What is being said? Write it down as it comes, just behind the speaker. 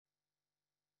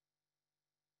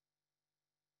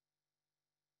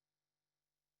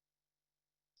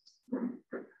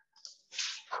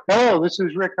Hello, this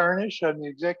is Rick Harnish. I'm the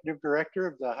Executive Director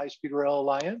of the High Speed Rail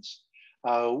Alliance.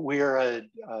 We are a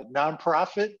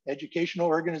nonprofit educational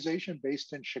organization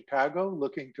based in Chicago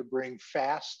looking to bring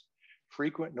fast,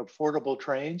 frequent, and affordable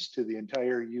trains to the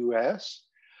entire US.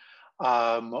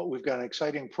 We've got an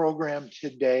exciting program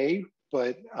today,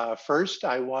 but first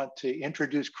I want to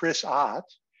introduce Chris Ott,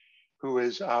 who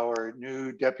is our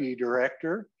new Deputy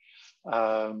Director.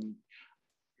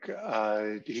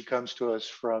 He comes to us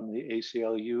from the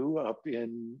ACLU up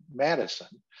in Madison.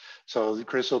 So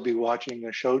Chris will be watching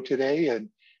a show today. And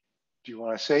do you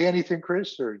want to say anything,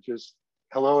 Chris, or just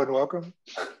hello and welcome?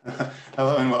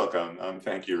 Hello and welcome.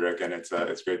 Thank you, Rick. And it's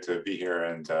great to be here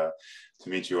and to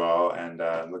meet you all. And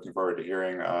I'm looking forward to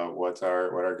hearing what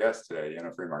our guest today,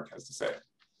 Yonah Freemark, has to say.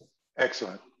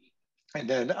 Excellent. And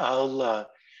then I'll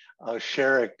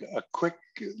share a quick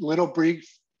little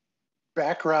brief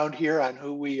background here on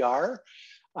who we are.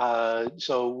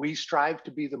 So we strive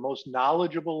to be the most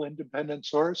knowledgeable independent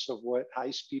source of what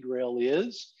high-speed rail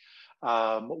is,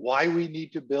 why we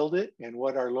need to build it, and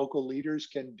what our local leaders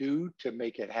can do to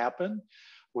make it happen.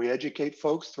 We educate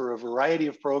folks through a variety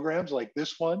of programs like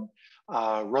this one,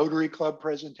 Rotary Club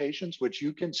presentations, which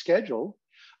you can schedule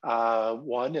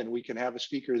one, and we can have a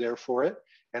speaker there for it,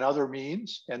 and other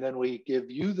means. And then we give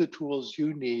you the tools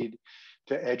you need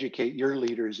to educate your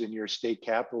leaders in your state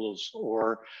capitals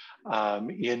or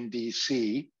in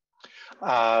DC.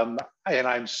 And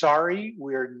I'm sorry,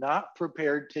 we're not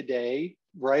prepared today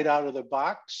right out of the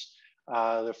box.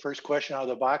 The first question out of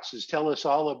the box is, tell us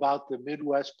all about the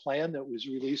Midwest plan that was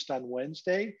released on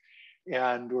Wednesday.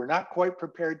 And we're not quite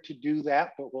prepared to do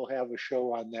that, but we'll have a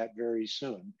show on that very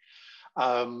soon.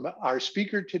 Our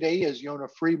speaker today is Yonah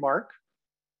Freemark.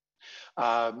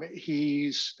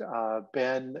 He's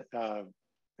been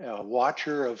a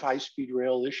watcher of high-speed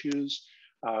rail issues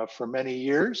for many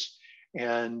years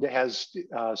and has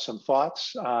some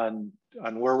thoughts on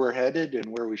where we're headed and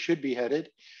where we should be headed.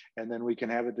 And then we can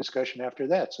have a discussion after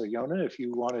that. So Yonah, if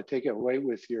you want to take it away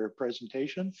with your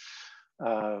presentation,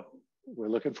 we're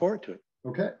looking forward to it.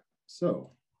 Okay,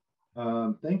 so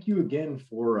thank you again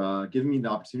for giving me the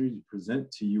opportunity to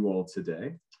present to you all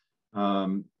today.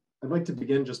 I'd like to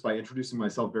begin just by introducing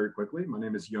myself very quickly. My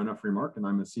name is Yonah Freemark, and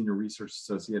I'm a Senior Research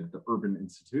Associate at the Urban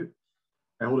Institute.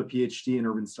 I hold a PhD in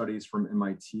Urban Studies from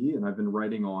MIT, and I've been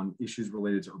writing on issues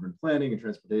related to urban planning and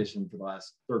transportation for the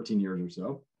last 13 years or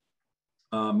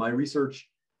so. My research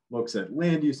looks at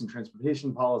land use and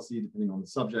transportation policy, depending on the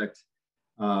subject.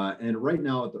 And right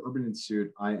now at the Urban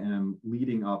Institute, I am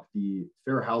leading up the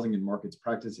Fair Housing and Markets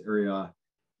Practice area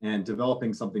and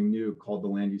developing something new called the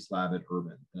Land Use Lab at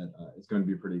Urban that is going to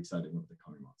be pretty exciting over the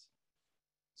coming months.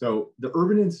 So the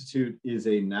Urban Institute is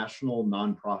a national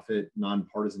nonprofit,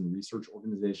 nonpartisan research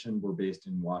organization. We're based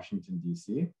in Washington,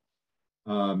 DC.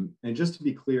 And just to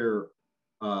be clear,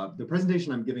 the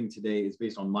presentation I'm giving today is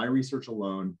based on my research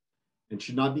alone and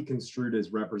should not be construed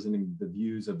as representing the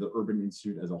views of the Urban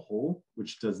Institute as a whole,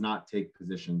 which does not take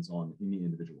positions on any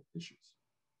individual issues.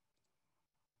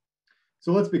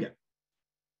 So let's begin.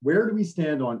 Where do we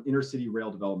stand on intercity rail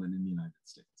development in the United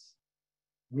States?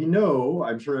 We know,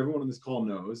 I'm sure everyone on this call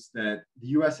knows, that the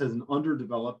US has an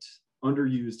underdeveloped,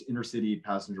 underused intercity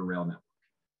passenger rail network.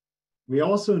 We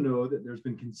also know that there's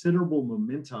been considerable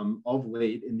momentum of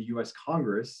late in the US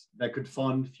Congress that could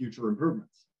fund future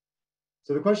improvements.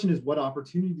 So the question is, what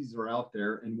opportunities are out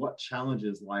there and what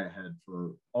challenges lie ahead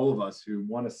for all of us who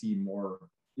want to see more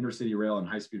intercity rail and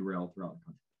high-speed rail throughout the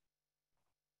country?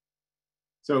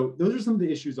 So those are some of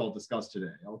the issues I'll discuss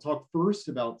today. I'll talk first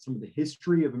about some of the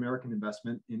history of American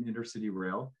investment in intercity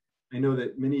rail. I know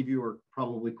that many of you are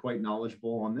probably quite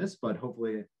knowledgeable on this, but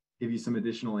hopefully give you some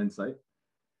additional insight.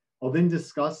 I'll then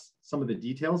discuss some of the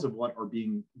details of what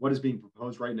is being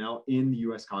proposed right now in the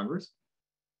US Congress.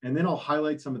 And then I'll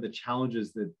highlight some of the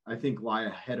challenges that I think lie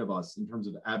ahead of us in terms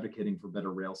of advocating for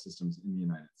better rail systems in the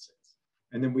United States.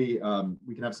 And then we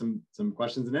can have some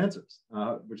questions and answers,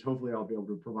 which hopefully I'll be able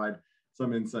to provide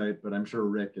some insight, but I'm sure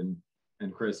Rick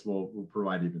and Chris will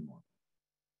provide even more.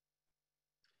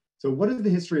 So what is the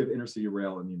history of intercity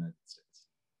rail in the United States?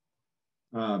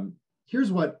 Here's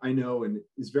what I know and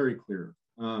is very clear.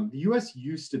 The US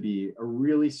used to be a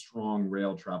really strong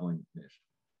rail traveling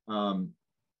nation.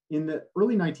 In the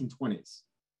early 1920s,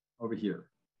 over here,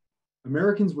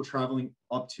 Americans were traveling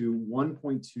up to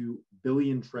 1.2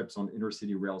 billion trips on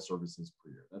intercity rail services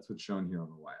per year. That's what's shown here on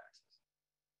the y-axis.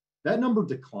 That number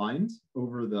declined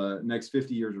over the next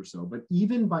 50 years or so, but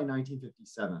even by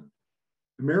 1957,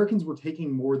 Americans were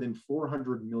taking more than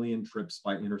 400 million trips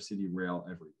by intercity rail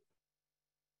every year.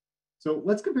 So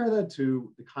let's compare that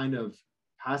to the kind of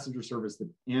passenger service that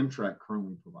Amtrak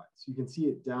currently provides. You can see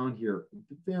it down here at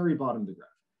the very bottom of the graph.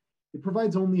 It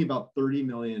provides only about 30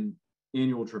 million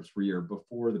annual trips per year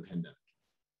before the pandemic.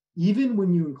 Even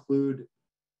when you include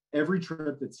every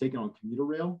trip that's taken on commuter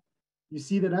rail, you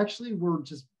see that actually we're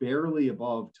just barely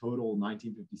above total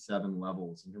 1957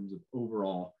 levels in terms of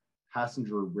overall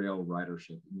passenger rail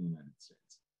ridership in the United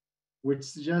States, which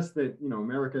suggests that, you know,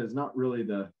 America is not really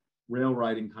the rail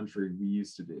riding country we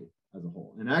used to be as a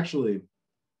whole. And actually,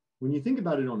 when you think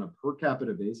about it on a per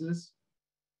capita basis,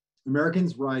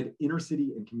 Americans ride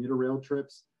intercity and commuter rail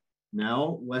trips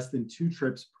now less than 2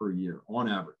 trips per year on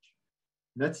average.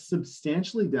 That's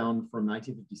substantially down from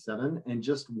 1957 and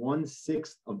just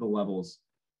 1/6 of the levels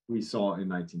we saw in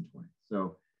 1920.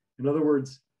 So in other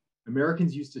words,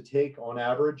 Americans used to take on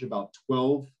average about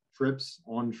 12 trips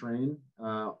on train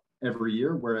every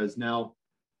year, whereas now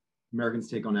Americans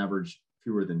take on average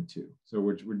fewer than 2. So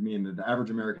which would mean that the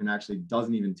average American actually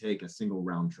doesn't even take a single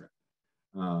round trip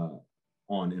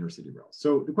on intercity rail.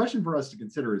 So the question for us to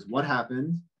consider is what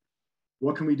happened?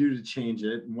 What can we do to change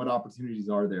it? And what opportunities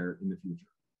are there in the future?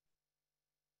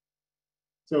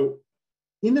 So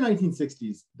in the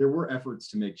 1960s, there were efforts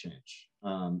to make change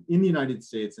in the United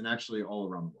States and actually all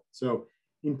around the world. So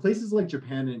in places like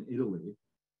Japan and Italy,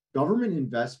 government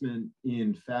investment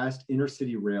in fast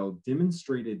intercity rail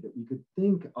demonstrated that we could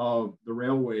think of the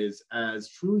railways as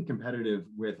truly competitive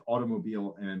with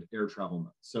automobile and air travel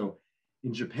modes. So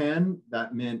in Japan,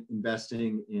 that meant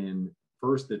investing in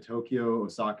first the Tokyo,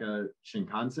 Osaka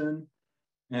Shinkansen.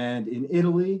 And in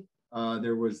Italy,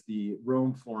 there was the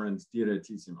Rome, Florence,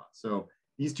 Direttissima. So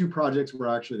these 2 projects were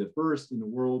actually the first in the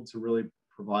world to really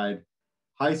provide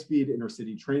high-speed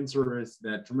intercity train service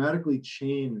that dramatically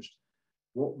changed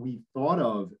what we thought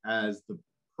of as the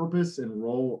purpose and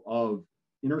role of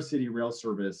intercity rail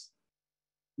service,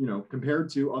 you know, compared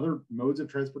to other modes of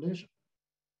transportation.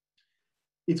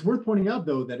 It's worth pointing out,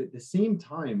 though, that at the same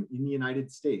time in the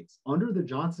United States, under the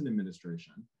Johnson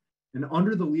administration and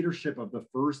under the leadership of the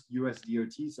first US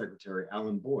DOT Secretary,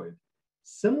 Alan Boyd,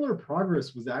 similar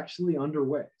progress was actually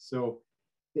underway. So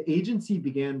the agency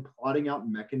began plotting out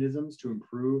mechanisms to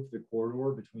improve the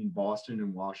corridor between Boston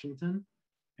and Washington.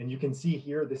 And you can see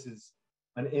here, this is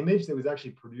an image that was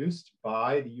actually produced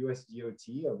by the US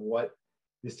DOT of what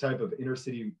this type of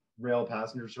intercity rail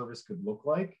passenger service could look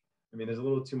like. I mean, there's a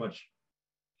little too much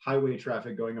highway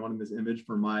traffic going on in this image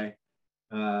from my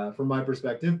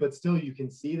perspective, but still you can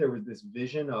see there was this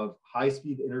vision of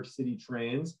high-speed intercity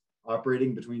trains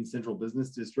operating between central business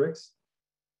districts.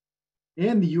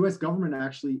 And the US government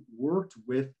actually worked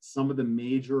with some of the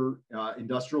major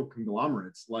industrial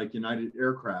conglomerates like United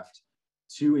Aircraft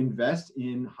to invest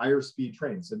in higher speed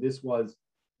trains. So this was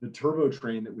the turbo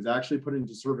train that was actually put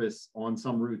into service on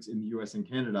some routes in the US and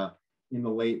Canada in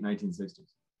the late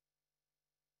 1960s.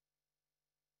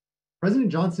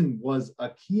 President Johnson was a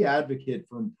key advocate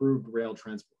for improved rail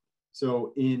transport.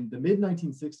 So in the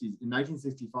mid-1960s, in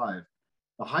 1965,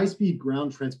 the High-Speed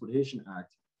Ground Transportation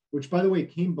Act, which by the way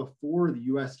came before the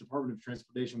US Department of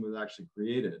Transportation was actually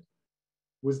created,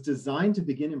 was designed to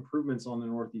begin improvements on the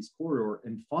Northeast Corridor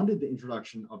and funded the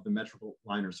introduction of the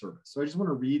Metroliner service. So I just want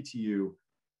to read to you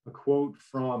a quote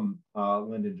from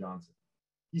Lyndon Johnson.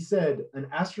 He said, "An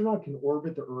astronaut can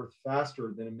orbit the Earth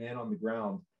faster than a man on the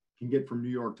ground can get from New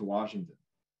York to Washington.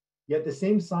 Yet the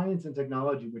same science and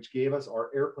technology which gave us our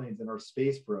airplanes and our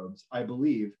space probes, I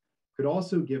believe, could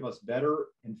also give us better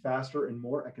and faster and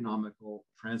more economical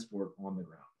transport on the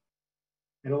ground.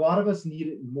 And a lot of us need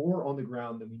it more on the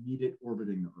ground than we need it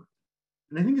orbiting the Earth."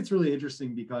 And I think it's really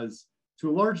interesting because to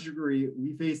a large degree,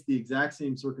 we face the exact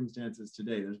same circumstances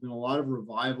today. There's been a lot of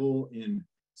revival in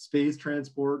space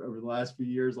transport over the last few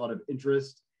years, a lot of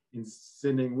interest in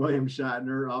sending William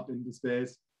Shatner up into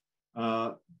space.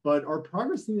 But our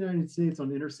progress in the United States on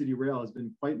intercity rail has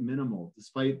been quite minimal,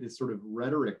 despite this sort of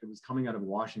rhetoric that was coming out of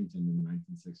Washington in the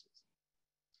 1960s.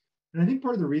 And I think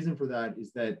part of the reason for that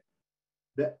is that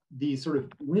the sort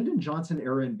of Lyndon Johnson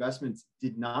era investments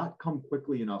did not come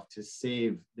quickly enough to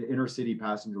save the intercity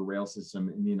passenger rail system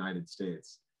in the United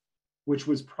States, which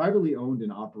was privately owned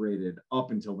and operated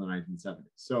up until the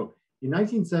 1970s. So in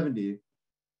 1970,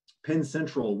 Penn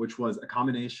Central, which was a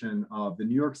combination of the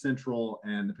New York Central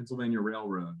and the Pennsylvania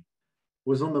Railroad,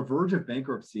 was on the verge of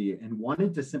bankruptcy and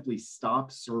wanted to simply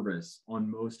stop service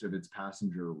on most of its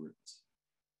passenger routes.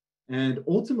 And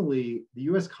ultimately, the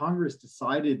US Congress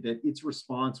decided that its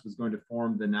response was going to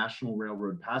form the National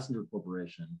Railroad Passenger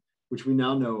Corporation, which we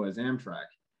now know as Amtrak.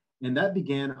 And that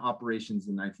began operations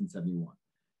in 1971.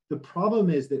 The problem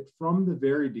is that from the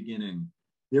very beginning,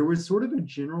 there was sort of a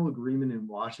general agreement in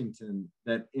Washington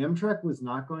that Amtrak was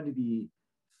not going to be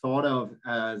thought of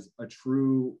as a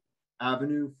true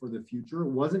avenue for the future. It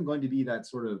wasn't going to be that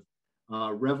sort of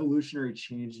revolutionary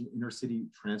change in intercity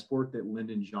transport that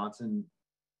Lyndon Johnson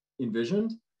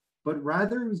envisioned, but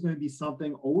rather it was going to be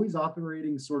something always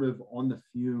operating sort of on the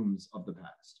fumes of the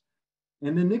past.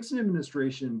 And the Nixon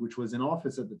administration, which was in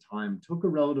office at the time, took a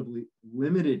relatively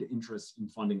limited interest in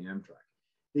funding Amtrak.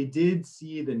 They did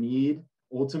see the need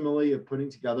ultimately of putting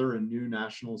together a new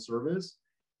national service,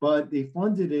 but they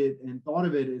funded it and thought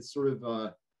of it as sort of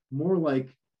a more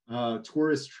like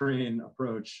tourist train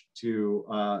approach to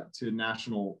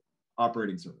national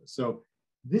operating service. So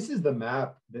this is the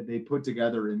map that they put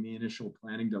together in the initial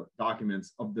planning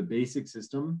documents of the basic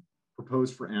system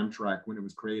proposed for Amtrak when it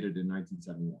was created in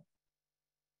 1971.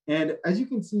 And as you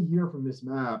can see here from this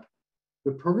map,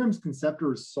 the program's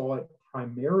conceptors saw it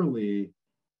primarily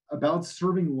about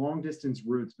serving long distance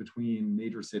routes between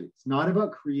major cities, not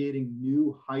about creating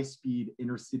new high-speed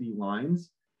intercity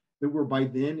lines that were by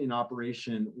then in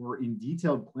operation or in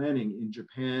detailed planning in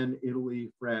Japan,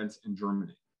 Italy, France, and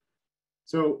Germany.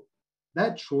 So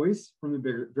that choice from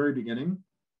the very beginning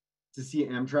to see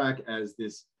Amtrak as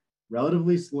this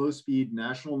relatively slow speed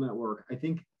national network, I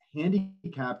think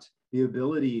handicapped the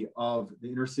ability of the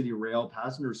intercity rail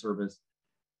passenger service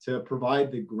to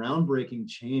provide the groundbreaking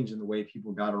change in the way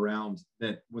people got around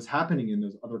that was happening in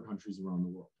those other countries around the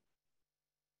world.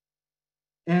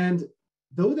 And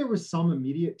though there was some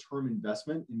immediate term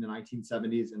investment in the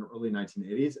 1970s and early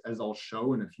 1980s, as I'll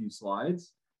show in a few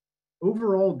slides,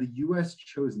 overall, the US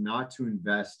chose not to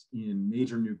invest in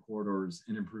major new corridors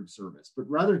and improve service, but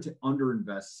rather to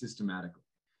underinvest systematically.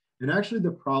 And actually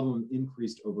the problem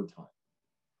increased over time.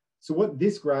 So what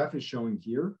this graph is showing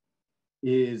here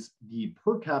is the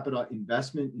per capita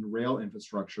investment in rail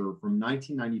infrastructure from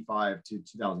 1995 to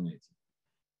 2018.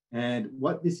 And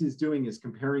what this is doing is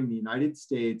comparing the United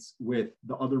States with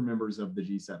the other members of the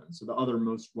G7, so the other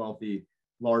most wealthy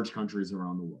large countries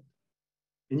around the world.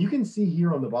 And you can see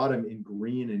here on the bottom in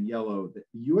green and yellow that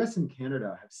the US and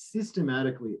Canada have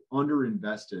systematically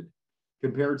underinvested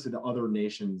compared to the other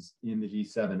nations in the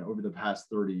G7 over the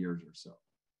past 30 years or so.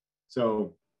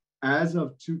 So as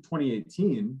of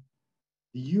 2018,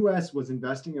 the US was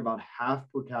investing about half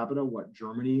per capita what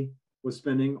Germany was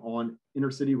spending on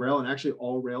intercity rail and actually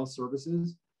all rail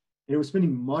services. And it was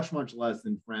spending much, much less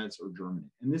than France or Germany.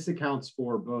 And this accounts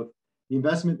for both the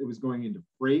investment that was going into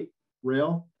freight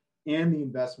rail and the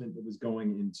investment that was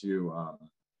going into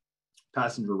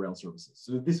passenger rail services.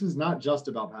 So this was not just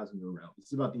about passenger rail. This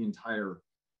is about the entire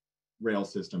rail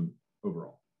system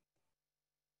overall.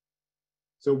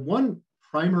 So one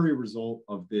primary result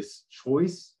of this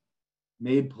choice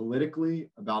made politically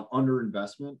about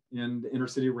underinvestment in the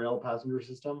intercity rail passenger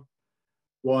system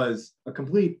was a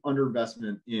complete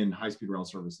underinvestment in high-speed rail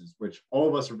services, which all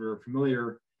of us are very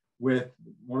familiar with.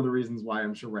 One of the reasons why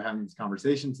I'm sure we're having this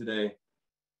conversation today,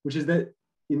 which is that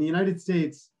in the United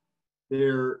States,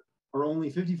 there are only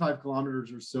 55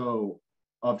 kilometers or so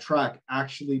of track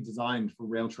actually designed for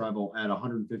rail travel at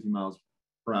 150 miles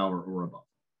per hour or above.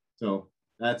 So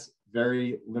that's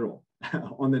very little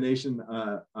on the nation,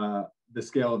 the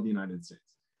scale of the United States.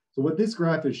 So what this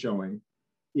graph is showing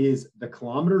is the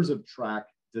kilometers of track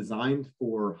designed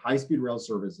for high-speed rail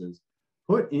services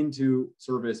put into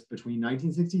service between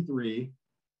 1963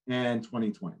 and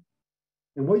 2020.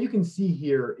 And what you can see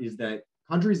here is that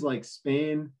countries like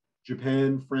Spain,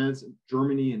 Japan, France,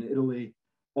 Germany, and Italy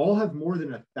all have more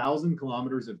than 1,000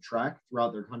 kilometers of track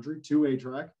throughout their country, two-way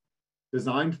track,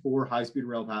 designed for high-speed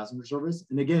rail passenger service.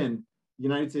 And again, the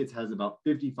United States has about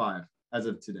 55 as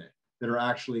of today that are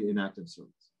actually in active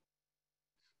service.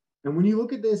 And when you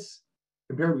look at this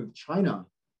compared with China,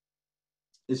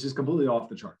 it's just completely off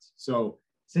the charts. So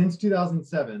since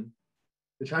 2007,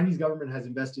 the Chinese government has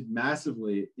invested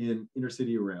massively in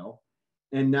intercity rail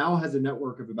and now has a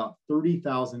network of about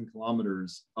 30,000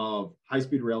 kilometers of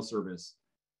high-speed rail service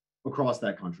across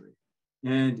that country.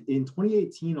 And in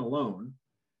 2018 alone,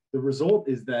 the result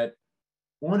is that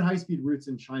on high-speed routes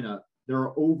in China, there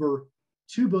are over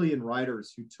 2 billion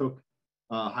riders who took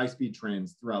high-speed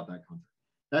trains throughout that country.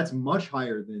 That's much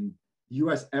higher than the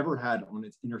US ever had on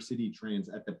its intercity trains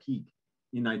at the peak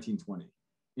in 1920.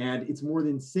 And it's more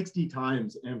than 60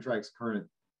 times Amtrak's current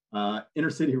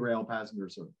intercity rail passenger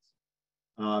service.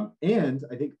 And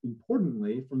I think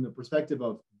importantly, from the perspective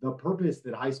of the purpose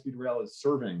that high-speed rail is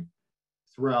serving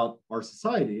throughout our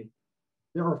society,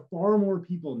 there are far more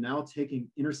people now taking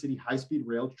intercity high-speed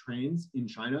rail trains in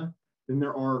China than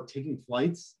there are taking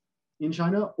flights in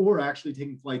China or actually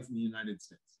taking flights in the United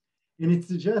States. And it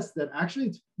suggests that actually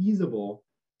it's feasible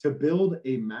to build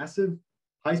a massive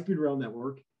high-speed rail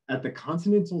network at the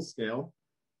continental scale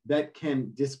that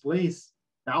can displace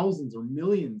thousands or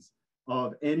millions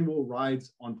of annual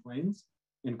rides on planes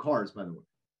and cars, by the way.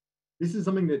 This is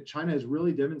something that China has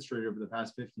really demonstrated over the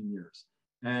past 15 years.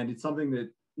 And it's something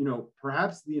that, you know,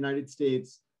 perhaps the United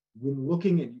States, when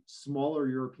looking at smaller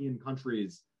European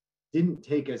countries, didn't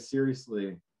take as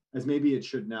seriously as maybe it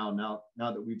should now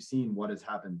that we've seen what has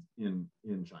happened in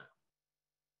China.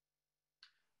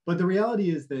 But the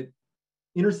reality is that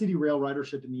intercity rail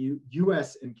ridership in the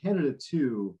US and Canada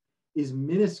too is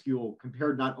minuscule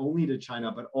compared not only to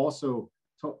China, but also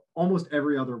to almost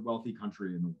every other wealthy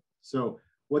country in the world. So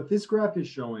what this graph is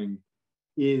showing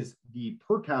is the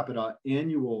per capita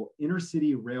annual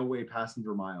intercity railway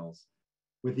passenger miles,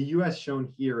 with the US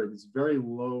shown here at this very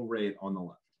low rate on the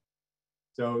left.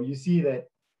 So you see that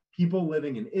people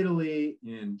living in Italy,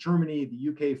 in Germany, the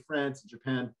UK, France, and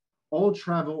Japan, all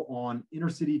travel on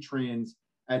intercity trains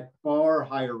at far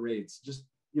higher rates. Just,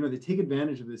 you know, they take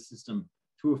advantage of this system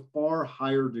to a far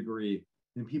higher degree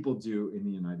than people do in the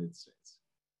United States.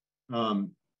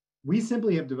 We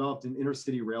simply have developed an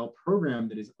intercity rail program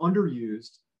that is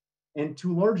underused, and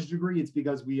to a large degree, it's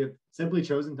because we have simply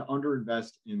chosen to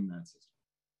underinvest in that system.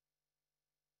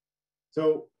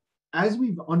 So as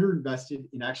we've underinvested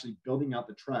in actually building out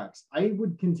the tracks, I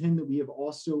would contend that we have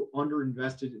also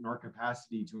underinvested in our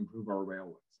capacity to improve our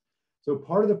railways. So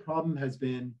part of the problem has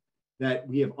been that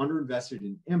we have underinvested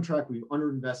in Amtrak, we've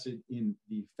underinvested in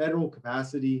the federal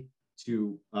capacity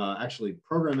to actually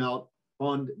program out,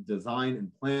 fund, design,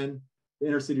 and plan the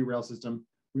intercity rail system.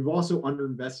 We've also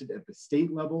underinvested at the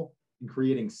state level in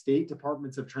creating state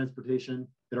departments of transportation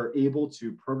that are able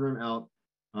to program out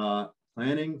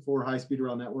planning for high-speed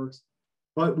rail networks.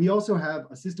 But we also have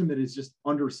a system that is just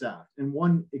understaffed. And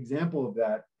one example of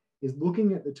that is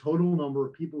looking at the total number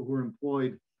of people who are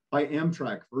employed by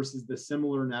Amtrak versus the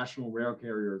similar national rail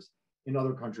carriers in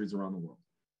other countries around the world.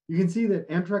 You can see that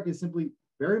Amtrak is simply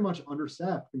very much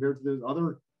understaffed compared to those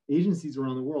other agencies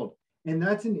around the world. And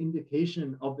that's an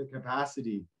indication of the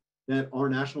capacity that our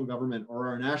national government or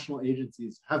our national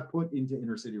agencies have put into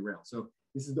intercity rail. So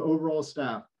this is the overall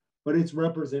staff, but it's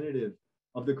representative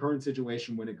of the current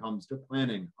situation when it comes to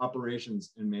planning,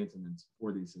 operations, and maintenance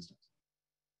for these systems.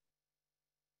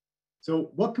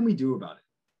 So what can we do about it?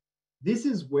 This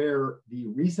is where the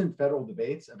recent federal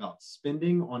debates about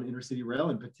spending on intercity rail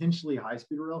and potentially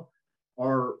high-speed rail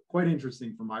are quite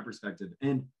interesting from my perspective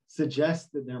and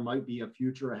suggest that there might be a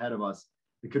future ahead of us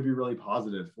that could be really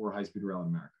positive for high-speed rail in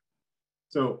America.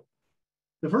 So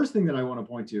the first thing that I want to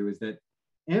point to is that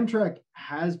Amtrak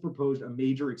has proposed a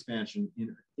major expansion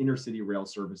in intercity rail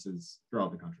services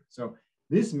throughout the country. So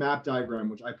this map diagram,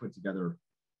 which I put together,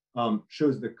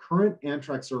 shows the current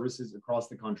Amtrak services across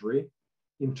the country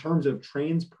in terms of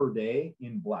trains per day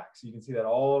in black. So you can see that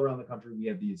all around the country, we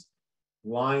have these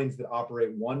lines that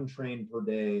operate one train per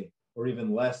day or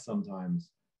even less sometimes,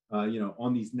 on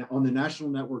the national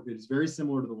network that is very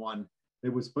similar to the one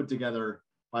that was put together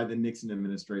by the Nixon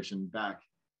administration back,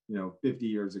 50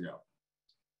 years ago.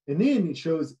 And then it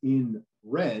shows in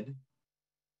red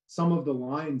some of the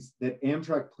lines that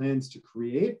Amtrak plans to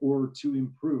create or to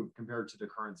improve compared to the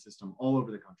current system all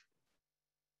over the country.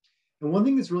 And one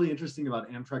thing that's really interesting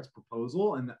about Amtrak's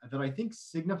proposal, and that I think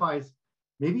signifies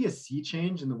maybe a sea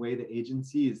change in the way the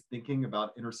agency is thinking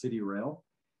about intercity rail,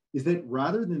 is that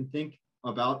rather than think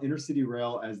about intercity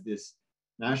rail as this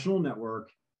national network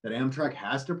that Amtrak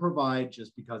has to provide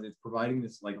just because it's providing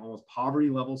this like almost poverty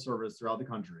level service throughout the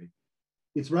country,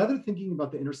 it's rather thinking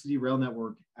about the intercity rail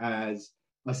network as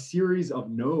a series of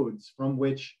nodes from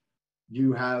which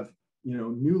you have,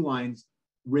 new lines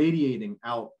radiating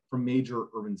out from major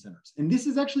urban centers. And this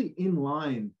is actually in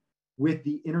line with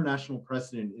the international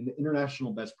precedent and the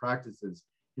international best practices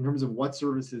in terms of what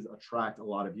services attract a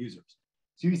lot of users.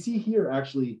 So you see here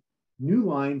actually new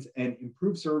lines and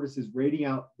improved services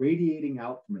radiating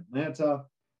out from Atlanta,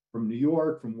 from New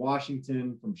York, from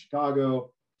Washington, from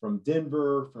Chicago, from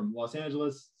Denver, from Los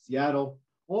Angeles, Seattle,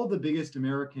 all the biggest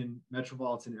American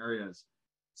metropolitan areas,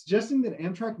 suggesting that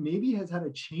Amtrak maybe has had a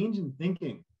change in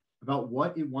thinking about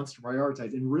what it wants to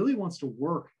prioritize and really wants to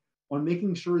work on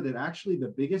making sure that actually the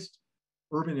biggest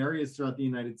urban areas throughout the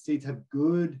United States have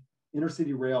good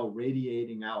intercity rail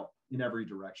radiating out in every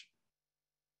direction.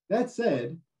 That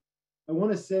said, I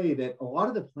want to say that a lot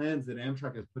of the plans that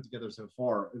Amtrak has put together so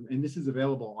far, and this is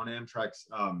available on Amtrak's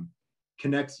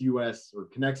Connects US or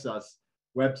Connects Us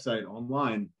website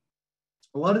online,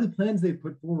 a lot of the plans they've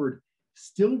put forward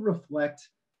still reflect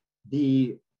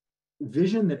the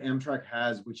vision that Amtrak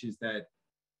has, which is that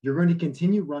you're going to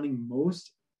continue running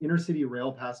most intercity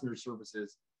rail passenger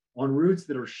services on routes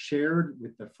that are shared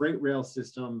with the freight rail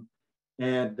system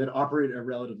and that operate at a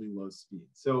relatively low speed.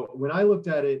 So when I looked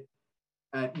at it,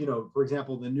 at, for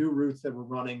example, the new routes that were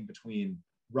running between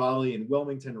Raleigh and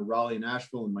Wilmington or Raleigh and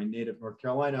Asheville in my native North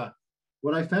Carolina,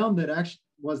 what I found that actually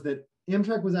was that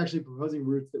Amtrak was actually proposing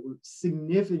routes that were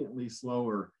significantly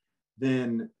slower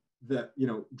than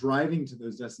driving to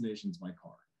those destinations by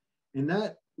car. And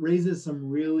that raises some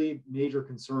really major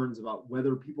concerns about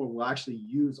whether people will actually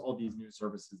use all these new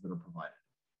services that are provided.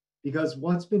 Because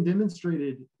what's been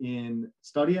demonstrated in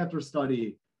study after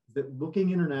study is that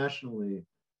looking internationally,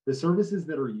 the services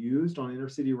that are used on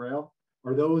intercity rail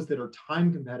are those that are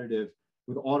time competitive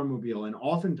with automobile and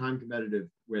often time competitive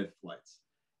with flights.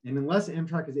 And unless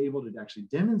Amtrak is able to actually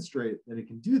demonstrate that it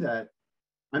can do that,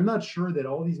 I'm not sure that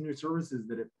all these new services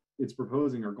that it's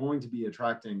proposing are going to be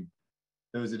attracting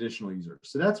those additional users.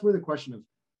 So that's where the question of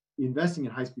investing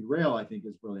in high-speed rail, I think,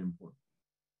 is really important.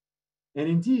 And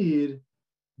indeed,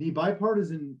 the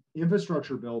bipartisan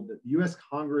infrastructure bill that the US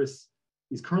Congress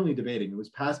is currently debating, it was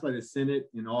passed by the Senate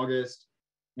in August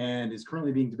and is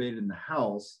currently being debated in the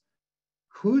House,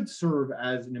 could serve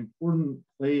as an important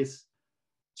place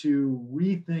to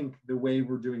rethink the way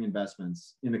we're doing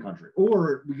investments in the country.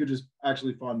 Or we could just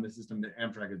actually fund the system that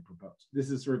Amtrak had proposed. This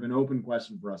is sort of an open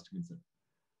question for us to consider.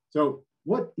 So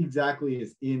what exactly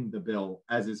is in the bill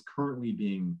as is currently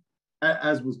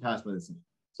as was passed by the Senate?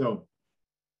 So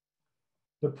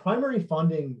the primary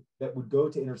funding that would go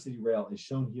to intercity rail is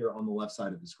shown here on the left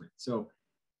side of the screen. So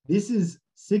this is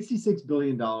 $66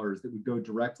 billion that would go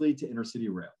directly to intercity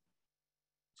rail.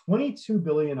 22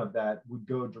 billion of that would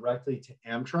go directly to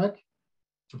Amtrak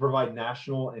to provide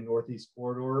national and Northeast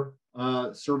corridor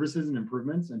services and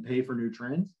improvements and pay for new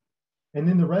trains. And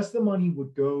then the rest of the money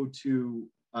would go to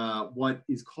what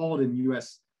is called in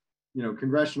US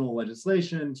congressional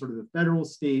legislation, sort of the federal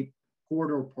state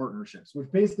corridor partnerships,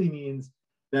 which basically means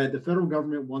that the federal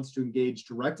government wants to engage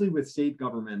directly with state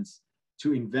governments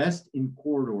to invest in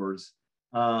corridors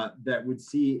that would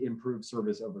see improved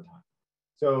service over time.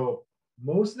 So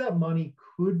most of that money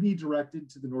could be directed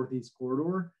to the Northeast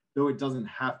corridor, though it doesn't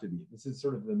have to be. This is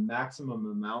sort of the maximum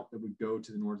amount that would go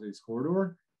to the Northeast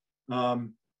corridor.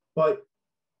 But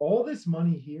all this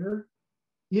money here,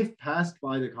 if passed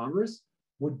by the Congress,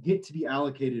 would get to be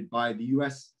allocated by the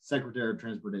US Secretary of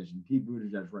Transportation, Pete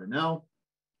Buttigieg, right now,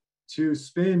 to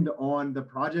spend on the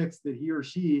projects that he or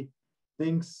she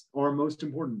thinks are most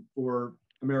important for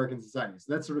American society.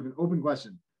 So that's sort of an open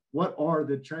question. What are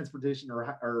the transportation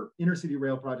or intercity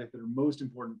rail projects that are most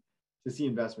important to see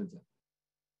investments in?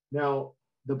 Now,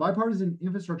 the bipartisan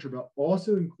infrastructure bill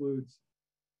also includes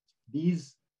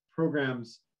these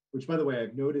programs, which, by the way,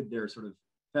 I've noted their sort of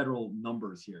federal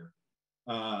numbers here.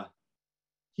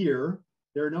 Here,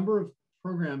 there are a number of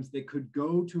programs that could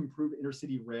go to improve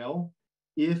intercity rail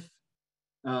if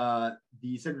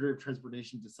the Secretary of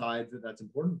Transportation decides that that's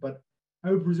important. But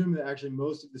I would presume that actually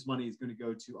most of this money is going to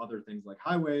go to other things like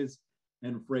highways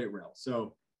and freight rail.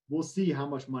 So we'll see how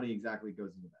much money exactly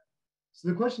goes into that. So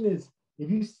the question is,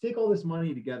 if you stick all this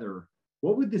money together,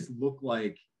 what would this look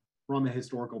like from a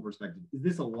historical perspective? Is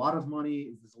this a lot of money?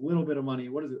 Is this a little bit of money?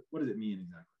 What does it mean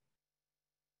exactly?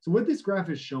 So what this graph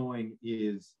is showing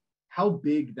is how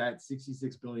big that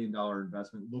 $66 billion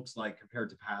investment looks like compared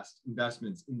to past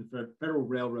investments in the Federal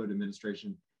Railroad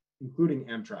Administration, including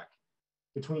Amtrak,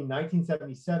 between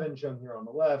 1977, shown here on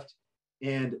the left,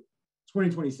 and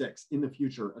 2026 in the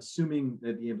future, assuming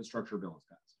that the infrastructure bill is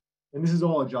passed. And this is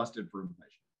all adjusted for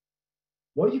inflation.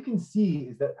 What you can see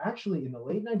is that actually in the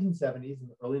late 1970s and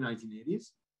the early 1980s,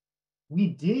 we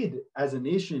did, as a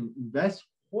nation, invest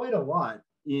quite a lot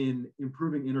in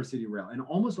improving intercity rail. And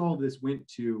almost all of this went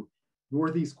to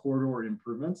Northeast corridor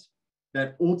improvements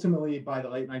that ultimately, by the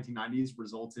late 1990s,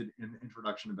 resulted in the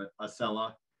introduction of a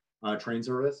Acela train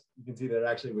service. You can see that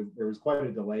actually there was quite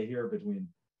a delay here between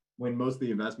when most of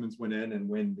the investments went in and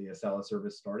when the Acela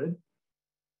service started.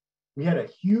 We had a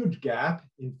huge gap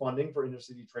in funding for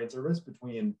intercity train service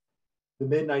between the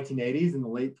mid 1980s and the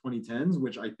late 2010s,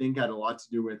 which I think had a lot to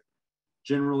do with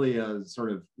generally a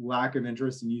sort of lack of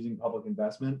interest in using public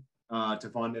investment to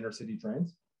fund intercity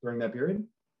trains during that period.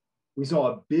 We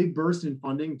saw a big burst in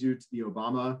funding due to the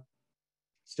Obama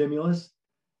stimulus.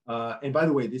 And by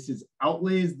the way, this is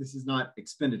outlays, this is not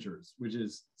expenditures, which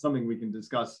is something we can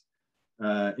discuss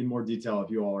in more detail if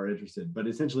you all are interested. But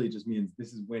essentially, it just means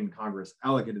this is when Congress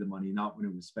allocated the money, not when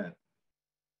it was spent.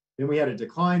 Then we had a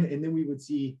decline, and then we would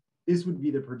see this would be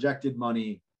the projected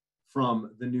money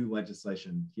from the new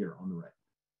legislation here on the right.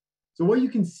 So what you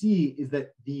can see is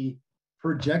that the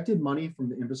projected money from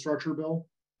the infrastructure bill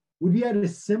would be at a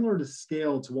similar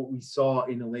scale to what we saw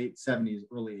in the late 70s,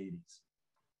 early 80s.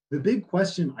 The big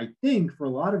question, I think, for a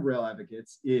lot of rail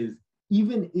advocates is,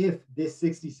 even if this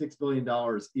 $66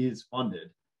 billion is funded,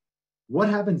 what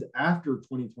happens after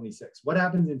 2026? What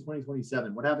happens in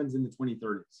 2027? What happens in the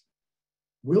 2030s?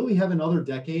 Will we have another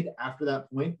decade after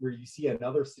that point where you see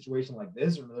another situation like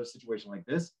this or another situation like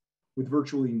this with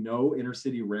virtually no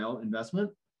intercity rail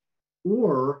investment?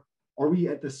 Or are we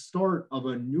at the start of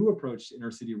a new approach to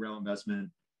intercity rail investment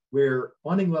where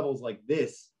funding levels like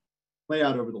this play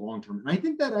out over the long term? And I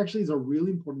think that actually is a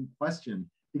really important question,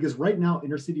 because right now,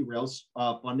 intercity rail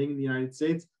funding in the United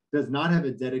States does not have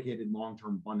a dedicated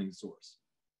long-term funding source.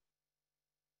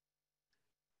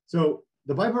 So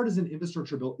the bipartisan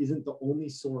infrastructure bill isn't the only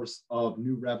source of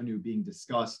new revenue being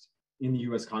discussed in the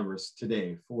US Congress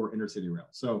today for intercity rail.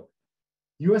 So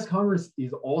US Congress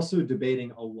is also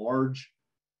debating a large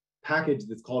package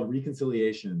that's called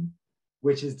reconciliation,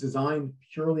 which is designed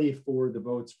purely for the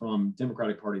votes from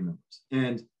Democratic Party members.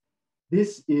 And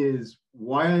this is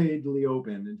widely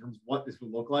open in terms of what this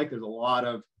would look like. There's a lot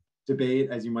of debate,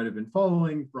 as you might have been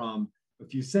following, from a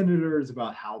few senators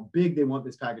about how big they want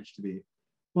this package to be.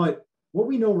 But what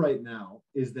we know right now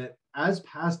is that as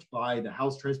passed by the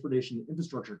House Transportation and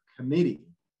Infrastructure Committee,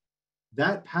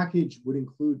 that package would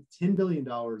include $10 billion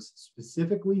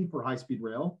specifically for high-speed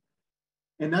rail.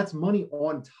 And that's money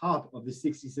on top of the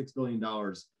 $66 billion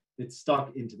that's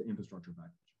stuck into the infrastructure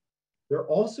package. There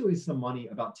also is some money,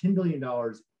 about $10 billion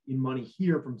in money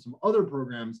here from some other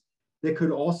programs that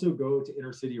could also go to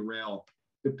intercity rail,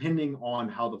 depending on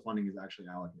how the funding is actually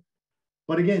allocated.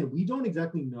 But again, we don't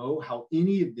exactly know how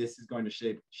any of this is going to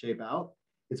shape out.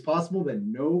 It's possible that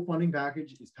no funding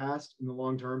package is passed in the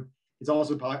long term. It's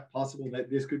also possible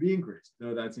that this could be increased,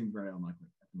 though that seems very unlikely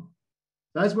at the moment.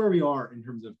 So that's where we are in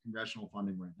terms of congressional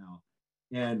funding right now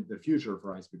and the future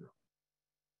for high-speed rail.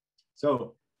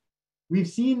 So we've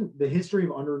seen the history of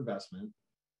underinvestment.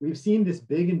 We've seen this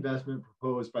big investment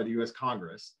proposed by the US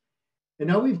Congress. And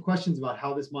now we have questions about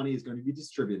how this money is going to be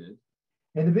distributed.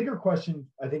 And the bigger question,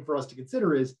 I think, for us to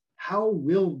consider is, how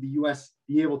will the US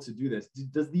be able to do this?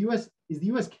 Is the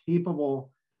US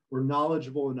capable or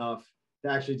knowledgeable enough to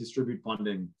actually distribute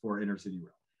funding for intercity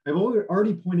rail? I've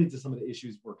already pointed to some of the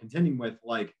issues we're contending with,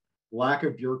 like lack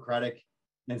of bureaucratic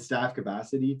and staff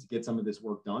capacity to get some of this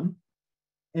work done.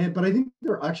 But I think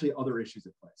there are actually other issues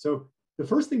at play. So the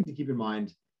first thing to keep in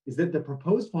mind is that the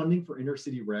proposed funding for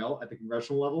intercity rail at the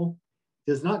congressional level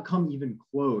does not come even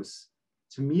close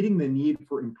to meeting the need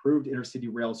for improved intercity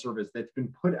rail service that's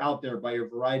been put out there by a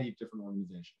variety of different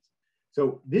organizations.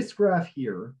 So this graph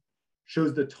here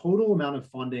shows the total amount of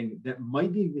funding that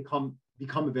might become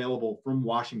available from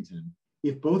Washington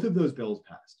if both of those bills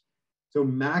passed. So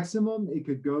maximum, it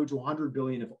could go to 100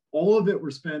 billion if all of it were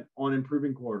spent on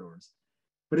improving corridors.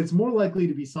 But it's more likely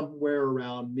to be somewhere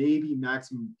around maybe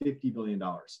maximum $50 billion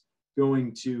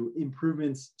going to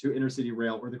improvements to intercity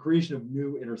rail or the creation of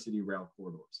new intercity rail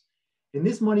corridors. And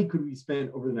this money could be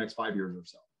spent over the next 5 years or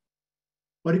so.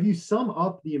 But if you sum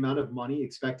up the amount of money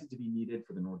expected to be needed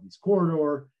for the Northeast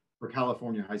Corridor, for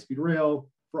California high-speed rail,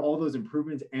 for all those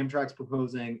improvements Amtrak's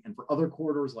proposing, and for other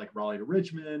corridors like Raleigh to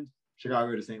Richmond,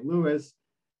 Chicago to St. Louis,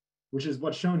 which is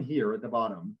what's shown here at the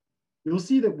bottom, you'll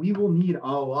see that we will need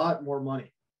a lot more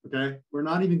money, okay? We're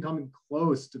not even coming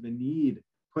close to the need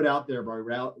put out there by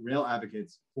rail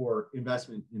advocates for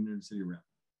investment in intercity rail.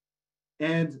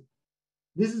 And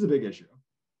this is a big issue.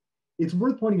 It's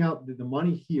worth pointing out that the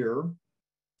money here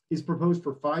is proposed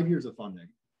for 5 years of funding,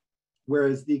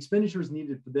 whereas the expenditures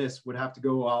needed for this would have to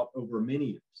go out over many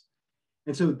years.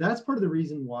 And so that's part of the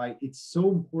reason why it's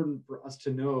so important for us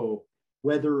to know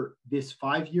whether this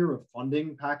 5 year of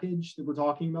funding package that we're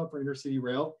talking about for intercity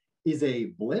rail is a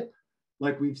blip,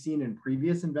 like we've seen in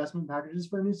previous investment packages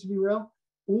for intercity rail,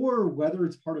 or whether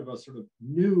it's part of a sort of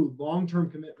new long-term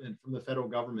commitment from the federal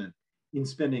government in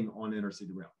spending on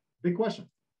intercity rail. Big question.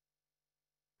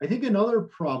 I think another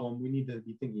problem we need to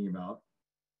be thinking about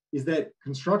is that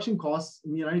construction costs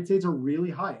in the United States are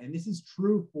really high. And this is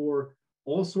true for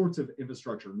all sorts of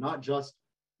infrastructure, not just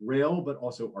rail, but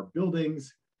also our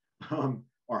buildings,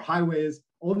 our highways.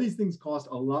 All of these things cost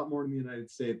a lot more in the United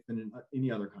States than in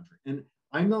any other country. And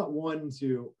I'm not one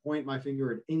to point my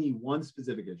finger at any one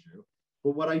specific issue,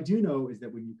 but what I do know is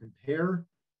that when you compare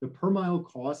the per mile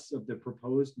costs of the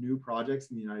proposed new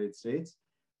projects in the United States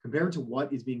compared to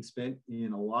what is being spent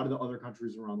in a lot of the other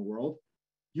countries around the world,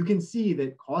 you can see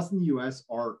that costs in the US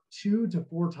are 2 to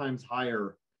 4 times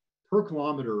higher per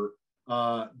kilometer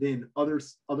than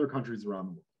other countries around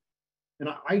the world. And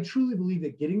I truly believe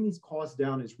that getting these costs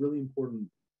down is really important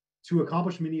to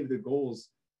accomplish many of the goals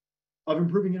of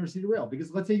improving intercity rail.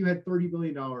 Because let's say you had $30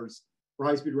 billion for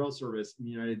high-speed rail service in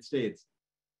the United States.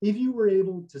 If you were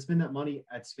able to spend that money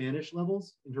at Spanish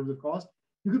levels in terms of cost,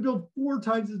 you could build 4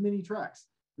 times as many tracks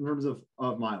in terms of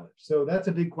mileage. So that's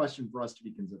a big question for us to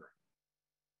be considering.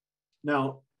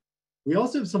 Now, we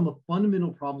also have some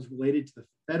fundamental problems related to the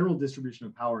federal distribution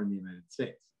of power in the United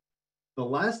States. The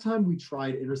last time we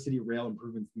tried intercity rail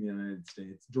improvements in the United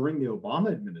States during the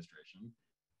Obama administration,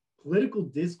 political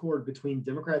discord between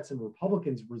Democrats and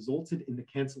Republicans resulted in the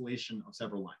cancellation of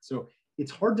several lines. So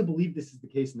it's hard to believe this is the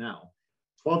case now,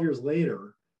 12 years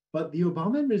later, but the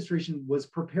Obama administration was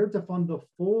prepared to fund the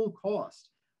full cost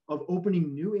of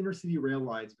opening new intercity rail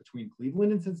lines between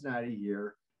Cleveland and Cincinnati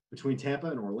here, between Tampa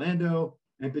and Orlando,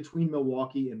 and between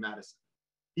Milwaukee and Madison.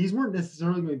 These weren't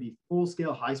necessarily going to be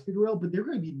full-scale high-speed rail, but they're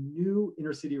going to be new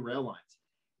intercity rail lines.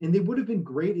 And they would have been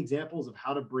great examples of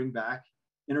how to bring back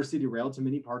intercity rail to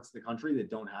many parts of the country that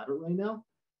don't have it right now.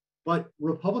 But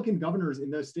Republican governors in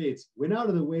those states went out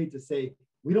of the way to say,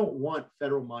 we don't want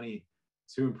federal money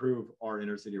to improve our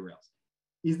intercity rails.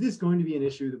 Is this going to be an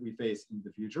issue that we face in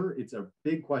the future? It's a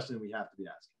big question that we have to be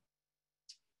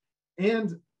asking.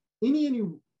 And any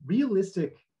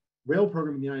realistic rail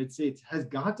program in the United States has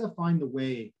got to find the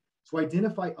way to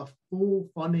identify a full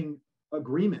funding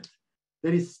agreement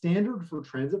that is standard for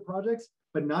transit projects,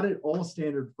 but not at all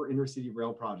standard for intercity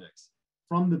rail projects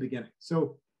from the beginning.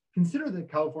 So consider the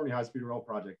California high-speed rail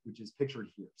project, which is pictured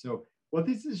here. So what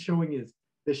this is showing is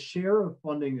the share of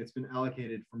funding that's been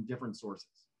allocated from different sources.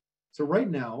 So right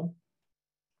now,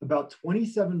 about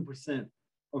 27%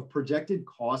 of projected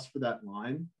costs for that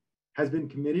line has been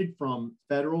committed from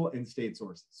federal and state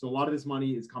sources. So a lot of this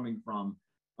money is coming from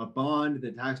a bond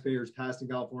that taxpayers passed in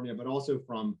California, but also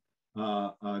from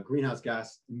greenhouse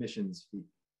gas emissions fee.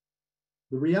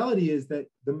 The reality is that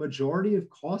the majority of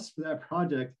costs for that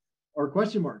project are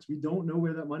question marks. We don't know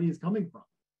where that money is coming from.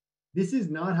 This is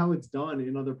not how it's done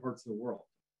in other parts of the world.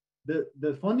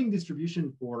 The funding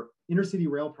distribution for intercity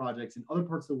rail projects in other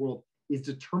parts of the world is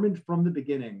determined from the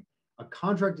beginning. A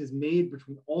contract is made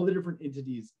between all the different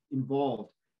entities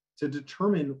involved to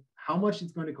determine how much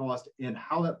it's going to cost and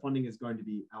how that funding is going to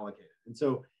be allocated. And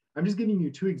so I'm just giving you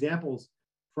two examples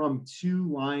from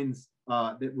two lines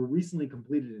that were recently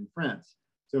completed in France.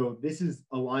 So this is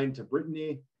a line to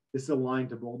Brittany, this is a line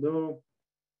to Bordeaux.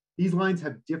 These lines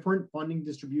have different funding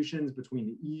distributions between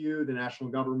the EU, the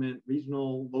national government,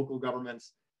 regional, local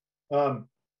governments.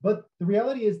 But the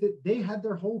reality is that they had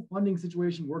their whole funding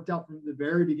situation worked out from the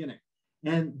very beginning.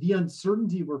 And the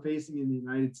uncertainty we're facing in the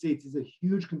United States is a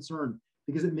huge concern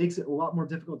because it makes it a lot more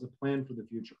difficult to plan for the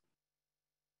future.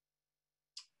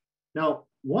 Now,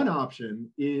 one option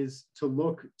is to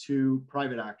look to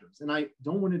private actors. And I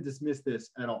don't want to dismiss this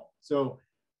at all. So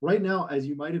right now, as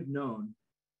you might have known,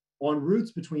 on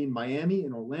routes between Miami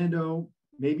and Orlando,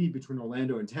 maybe between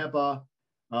Orlando and Tampa,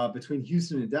 between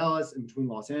Houston and Dallas, and between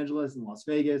Los Angeles and Las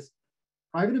Vegas,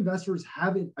 private investors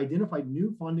have identified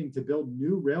new funding to build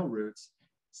new rail routes,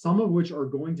 some of which are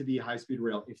going to be high-speed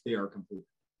rail if they are completed.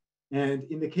 And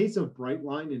in the case of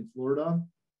Brightline in Florida,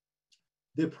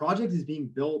 the project is being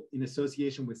built in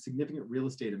association with significant real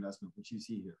estate investment, which you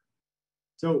see here.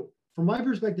 So from my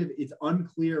perspective, it's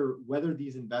unclear whether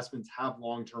these investments have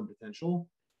long-term potential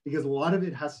because a lot of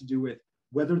it has to do with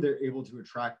whether they're able to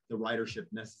attract the ridership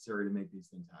necessary to make these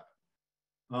things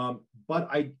happen. But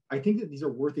I think that these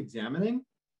are worth examining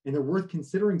and they're worth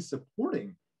considering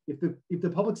supporting if the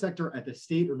public sector at the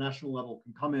state or national level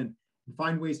can come in and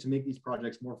find ways to make these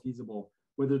projects more feasible,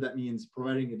 whether that means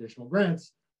providing additional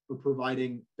grants or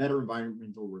providing better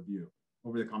environmental review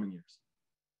over the coming years.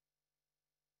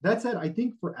 That said, I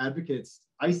think for advocates,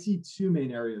 I see two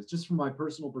main areas, just from my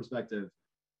personal perspective,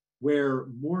 where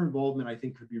more involvement I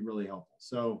think could be really helpful.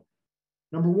 So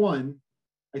number one,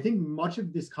 I think much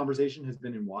of this conversation has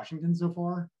been in Washington so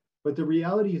far, but the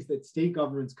reality is that state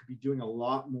governments could be doing a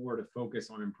lot more to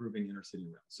focus on improving intercity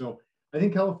rail. So I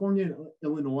think California and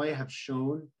Illinois have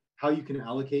shown how you can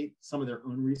allocate some of their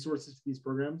own resources to these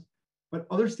programs, but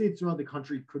other states throughout the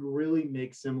country could really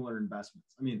make similar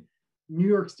investments. I mean, New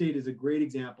York State is a great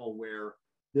example where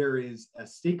there is a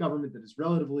state government that is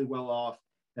relatively well off,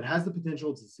 that has the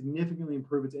potential to significantly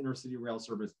improve its intercity rail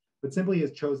service, but simply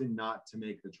has chosen not to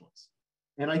make the choice.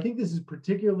 And I think this is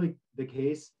particularly the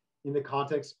case in the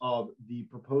context of the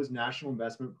proposed national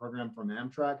investment program from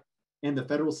Amtrak and the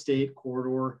federal state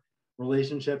corridor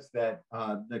relationships that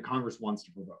the Congress wants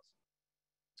to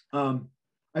propose.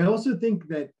 I also think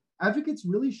that advocates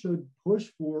really should push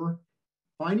for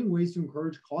finding ways to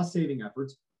encourage cost-saving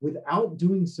efforts without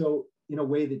doing so in a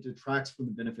way that detracts from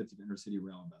the benefits of intercity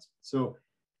rail investment. So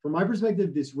from my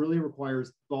perspective, this really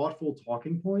requires thoughtful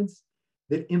talking points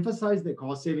that emphasize that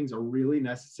cost savings are really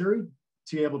necessary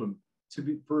to be able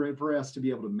for us to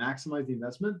be able to maximize the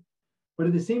investment. But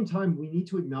at the same time, we need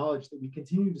to acknowledge that we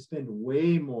continue to spend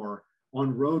way more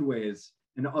on roadways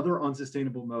and other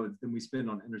unsustainable modes than we spend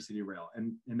on intercity rail.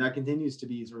 And that continues to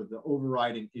be sort of the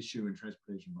overriding issue in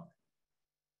transportation funding.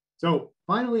 So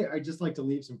finally, I'd just like to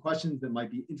leave some questions that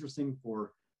might be interesting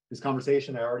for this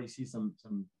conversation. I already see some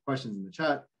questions in the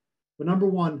chat. But number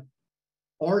one,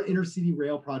 are intercity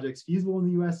rail projects feasible in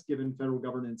the US given federal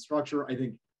governance structure? I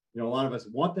think a lot of us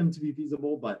want them to be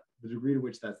feasible, but the degree to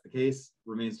which that's the case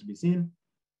remains to be seen.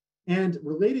 And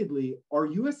relatedly, are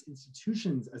US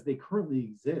institutions as they currently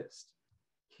exist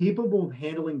capable of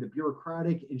handling the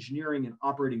bureaucratic, engineering, and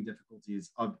operating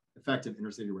difficulties of effective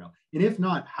intercity rail? And if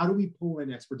not, how do we pull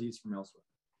in expertise from elsewhere?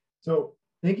 So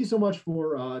thank you so much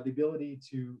for the ability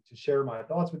to share my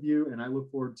thoughts with you, and I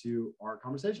look forward to our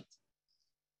conversations.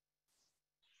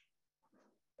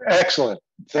 Excellent.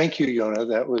 Thank you, Yonah.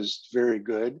 That was very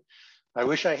good. I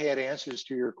wish I had answers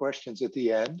to your questions at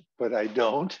the end, but I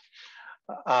don't.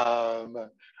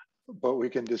 But we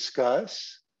can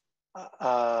discuss.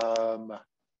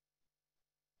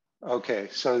 Okay,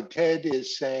 so Ted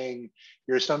is saying,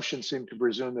 your assumptions seem to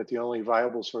presume that the only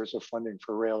viable source of funding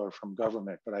for rail are from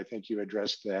government, but I think you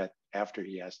addressed that after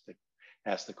he asked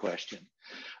the question.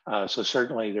 So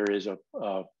certainly there is a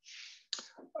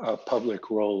public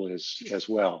role as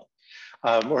well.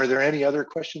 Are there any other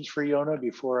questions for Yonah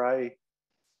before I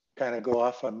kind of go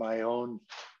off on my own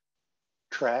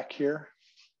track here?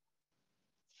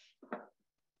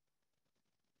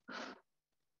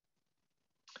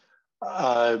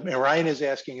 And Ryan is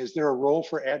asking, is there a role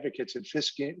for advocates in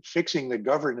fixing the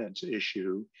governance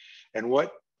issue? And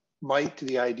what might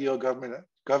the ideal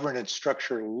governance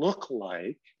structure look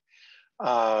like?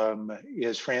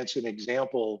 Is France an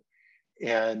example?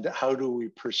 And how do we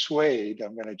persuade,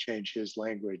 I'm going to change his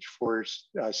language, for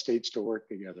states to work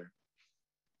together?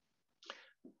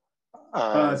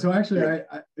 So actually,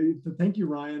 I thank you,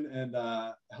 Ryan, and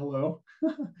hello.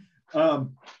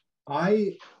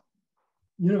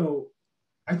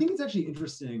 I think it's actually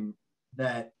interesting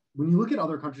that when you look at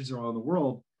other countries around the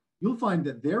world, you'll find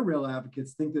that their rail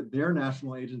advocates think that their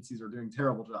national agencies are doing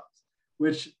terrible jobs,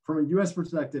 which from a US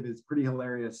perspective is pretty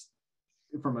hilarious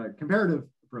from a comparative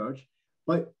approach.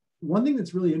 But one thing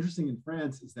that's really interesting in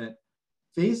France is that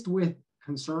faced with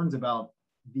concerns about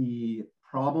the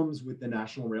problems with the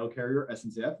national rail carrier,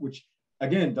 SNCF, which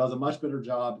again does a much better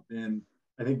job than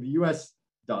I think the US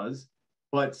does,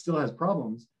 but still has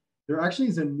problems, there actually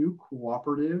is a new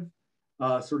cooperative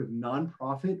sort of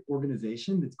nonprofit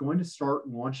organization that's going to start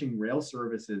launching rail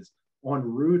services on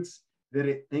routes that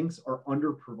it thinks are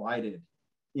underprovided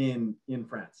in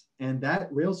France. And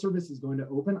that rail service is going to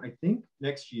open, I think,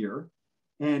 next year.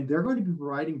 And they're going to be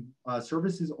providing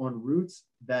services on routes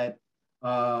that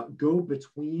go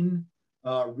between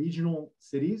regional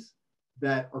cities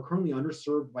that are currently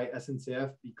underserved by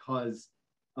SNCF because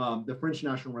the French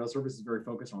National Rail Service is very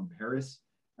focused on Paris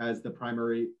as the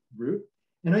primary route.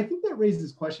 And I think that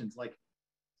raises questions like,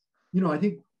 I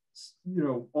think,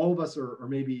 all of us are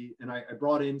maybe, and I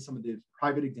brought in some of the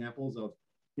private examples of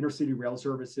intercity rail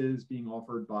services being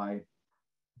offered by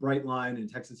Brightline and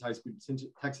Texas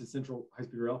Central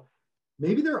High-Speed Rail.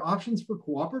 Maybe there are options for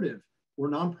cooperative or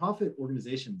nonprofit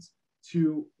organizations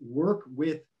to work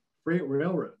with freight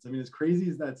railroads. I mean, as crazy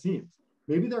as that seems,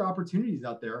 maybe there are opportunities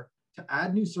out there to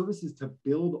add new services to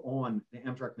build on the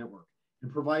Amtrak network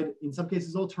and provide, in some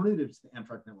cases, alternatives to the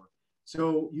Amtrak network.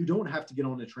 So you don't have to get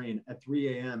on a train at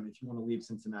 3 a.m. if you want to leave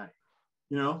Cincinnati.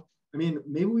 I mean,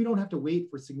 maybe we don't have to wait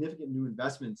for significant new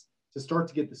investments to start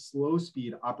to get the slow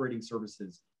speed operating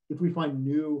services if we find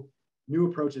new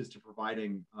approaches to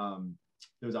providing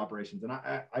those operations. And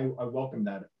I welcome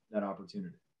that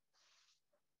opportunity.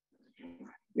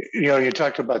 You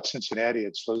talked about Cincinnati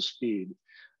at slow speed.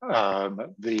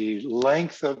 The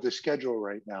length of the schedule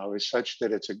right now is such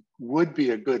that would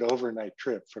be a good overnight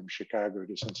trip from Chicago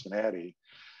to Cincinnati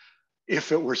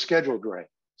if it were scheduled right.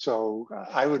 So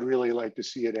I would really like to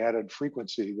see an added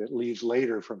frequency that leaves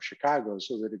later from Chicago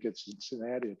so that it gets to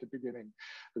Cincinnati at the beginning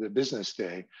of the business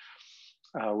day.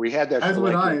 We had that. As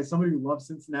would I, as somebody who loves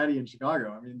Cincinnati and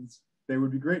Chicago. I mean, they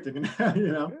would be great to connect,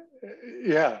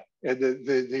 Yeah, and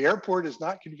the airport is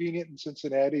not convenient in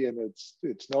Cincinnati, and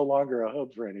it's no longer a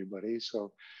hub for anybody.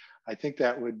 So I think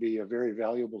that would be a very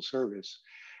valuable service.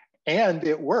 And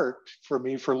it worked for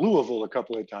me for Louisville a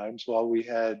couple of times. While we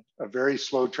had a very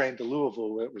slow train to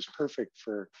Louisville, it was perfect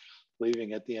for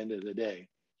leaving at the end of the day.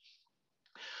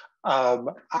 I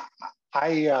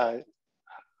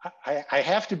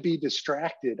have to be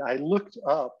distracted. I looked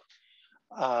up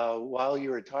while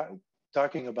you were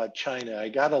talking about China. I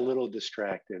got a little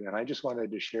distracted, and I just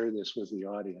wanted to share this with the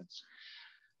audience.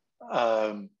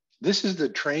 This is the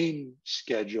train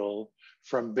schedule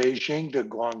from Beijing to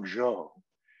Guangzhou.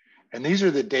 And these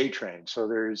are the day trains. So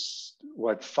there's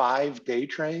what, 5 day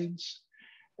trains,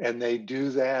 and they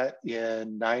do that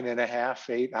in 9.5,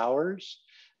 8 hours.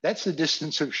 That's the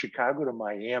distance of Chicago to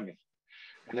Miami.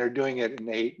 And they're doing it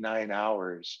in 8, 9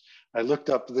 hours. I looked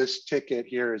up, this ticket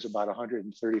here is about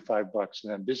 $135,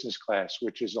 and then business class,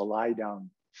 which is a lie down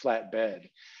flat bed,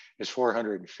 is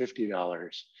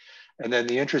 $450. And then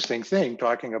the interesting thing,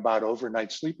 talking about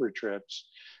overnight sleeper trips,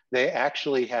 they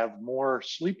actually have more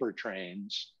sleeper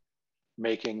trains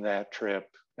making that trip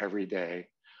every day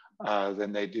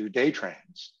than they do day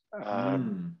trains.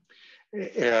 And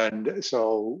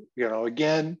so, you know,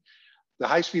 again, the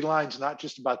high-speed line is not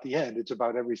just about the end, it's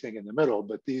about everything in the middle,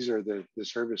 but these are the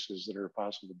services that are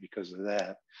possible because of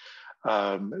that.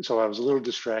 So I was a little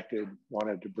distracted,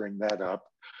 wanted to bring that up.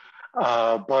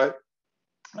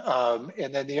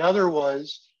 And then the other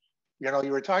was, you know,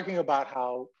 you were talking about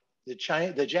how the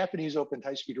Japanese opened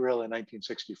high-speed rail in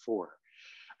 1964.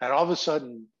 And all of a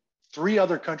sudden, 3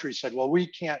 other countries said, well, we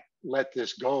can't let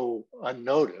this go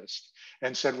unnoticed,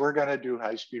 and said, we're going to do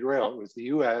high-speed rail. It was the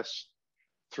US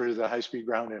through the High-Speed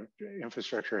Ground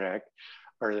Infrastructure Act,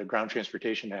 or the Ground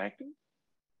Transportation Act,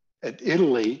 at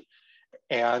Italy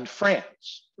and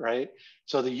France, right?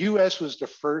 So the US was the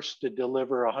first to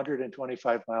deliver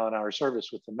 125-mile-an-hour service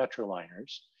with the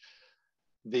Metroliners.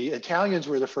 The Italians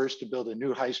were the first to build a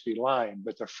new high-speed line,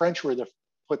 but the French were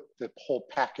put the whole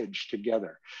package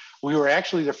together. We were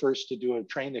actually the first to do a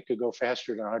train that could go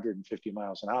faster than 150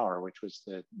 miles an hour, which was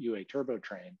the UA Turbo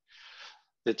train,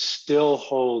 that still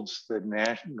holds the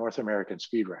North American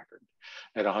speed record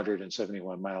at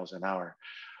 171 miles an hour.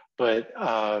 But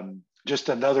just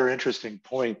another interesting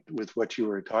point with what you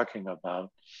were talking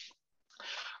about.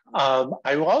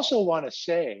 I also want to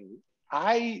say,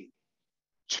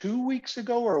 2 weeks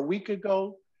ago or a week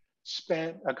ago,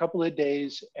 spent a couple of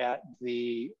days at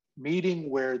the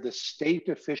meeting where the state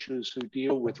officials who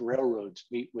deal with railroads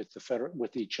meet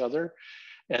with each other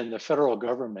and the federal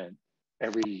government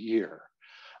every year.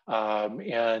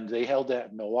 And they held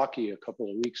that in Milwaukee a couple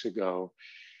of weeks ago.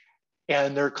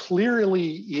 And there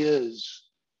clearly is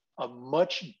a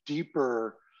much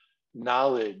deeper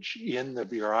knowledge in the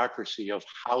bureaucracy of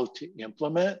how to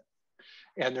implement.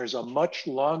 And there's a much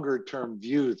longer term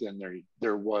view than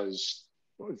there was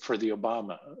for the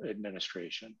Obama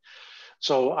administration.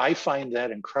 So I find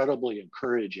that incredibly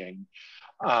encouraging.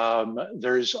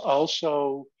 There's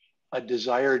also a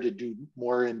desire to do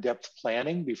more in-depth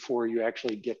planning before you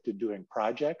actually get to doing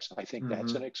projects. I think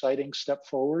that's an exciting step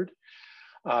forward.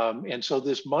 And so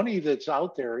this money that's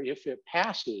out there, if it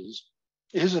passes,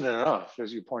 isn't enough,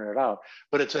 as you pointed out,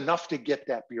 but it's enough to get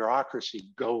that bureaucracy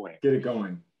going. Get it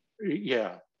going.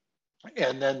 Yeah.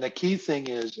 And then the key thing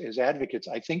is, as advocates,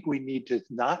 I think we need to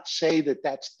not say that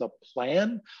that's the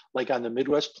plan, like on the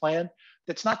Midwest plan.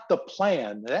 That's not the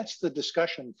plan. That's the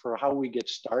discussion for how we get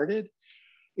started.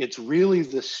 It's really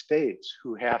the states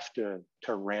who have to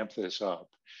ramp this up.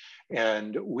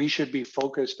 And we should be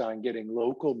focused on getting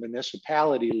local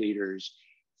municipality leaders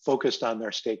focused on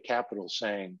their state capitals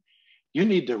saying, you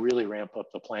need to really ramp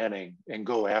up the planning and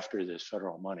go after this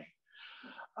federal money.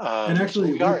 And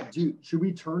actually, should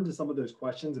we turn to some of those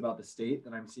questions about the state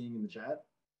that I'm seeing in the chat?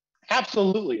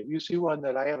 Absolutely. If you see one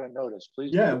that I haven't noticed,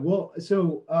 please. Yeah, well,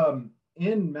 so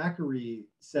Ann Macquarie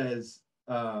says,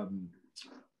 can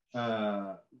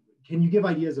you give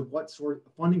ideas of what sort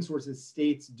of funding sources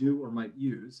states do or might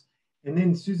use? And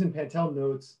then Susan Pantel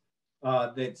notes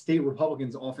that state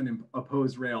Republicans often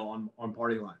oppose rail on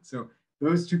party lines. So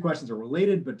those 2 questions are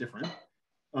related but different.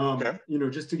 Okay. You know,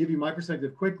 just to give you my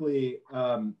perspective quickly,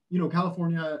 you know,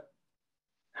 California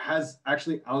has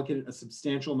actually allocated a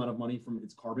substantial amount of money from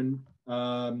its carbon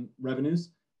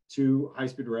revenues to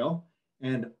high-speed rail,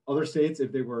 and other states,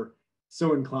 if they were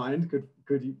so inclined,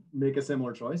 could make a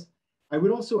similar choice. I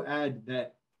would also add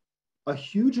that a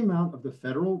huge amount of the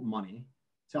federal money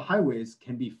to highways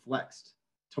can be flexed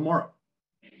tomorrow.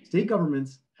 State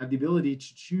governments have the ability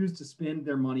to choose to spend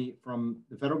their money from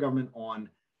the federal government on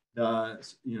the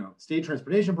state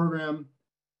transportation program,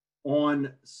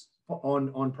 on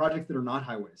projects that are not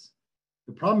highways.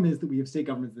 The problem is that we have state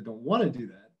governments that don't want to do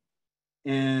that.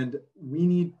 And we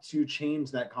need to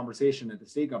change that conversation at the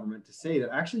state government to say that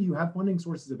actually you have funding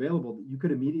sources available that you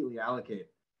could immediately allocate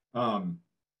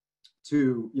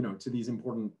to these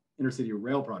important intercity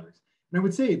rail projects. And I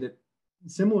would say that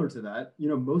similar to that,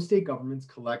 most state governments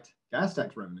collect gas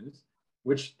tax revenues,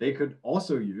 which they could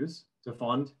also use to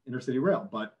fund intercity rail,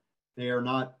 but they are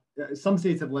not. Some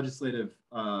states have legislative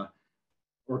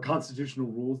or constitutional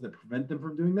rules that prevent them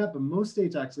from doing that, but most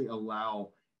states actually allow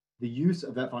the use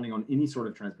of that funding on any sort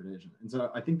of transportation. And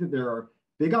so I think that there are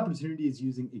big opportunities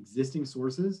using existing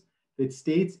sources that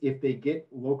states, if they get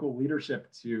local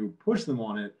leadership to push them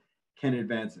on it, can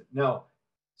advance it. Now,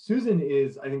 Susan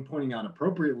is, I think, pointing out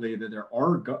appropriately that there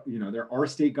are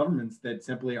state governments that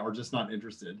simply are just not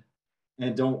interested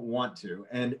and don't want to.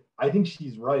 And I think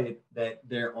she's right that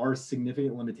there are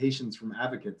significant limitations from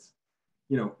advocates.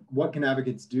 What can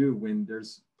advocates do when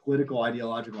there's political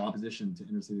ideological opposition to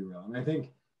intercity rail? And I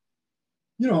think,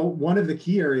 one of the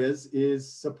key areas is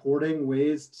supporting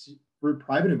ways for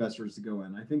private investors to go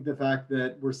in. I think the fact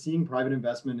that we're seeing private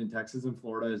investment in Texas and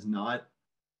Florida is not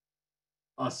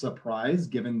a surprise,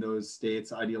 given those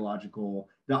states' ideological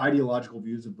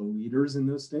views of the leaders in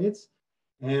those states.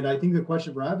 And I think the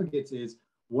question for advocates is,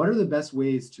 what are the best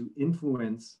ways to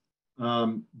influence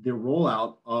the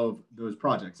rollout of those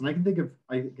projects? And I can think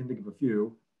of a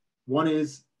few. One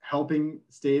is helping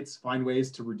states find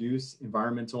ways to reduce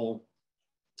environmental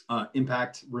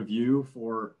impact review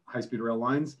for high-speed rail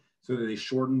lines, so that they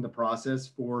shorten the process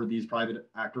for these private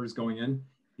actors going in,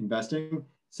 investing.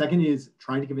 Second is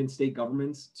trying to convince state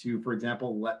governments to, for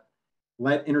example,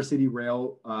 let intercity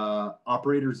rail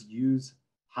operators use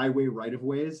highway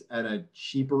right-of-ways at a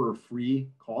cheaper or free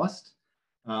cost,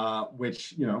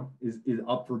 which is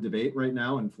up for debate right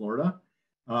now in Florida.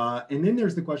 And then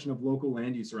there's the question of local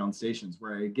land use around stations,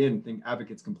 where I again think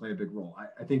advocates can play a big role.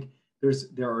 I think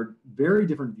there are very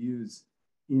different views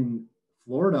in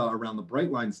Florida around the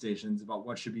Brightline stations about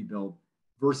what should be built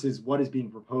versus what is being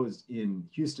proposed in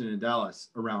Houston and Dallas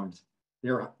around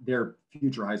their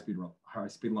future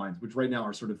high-speed lines, which right now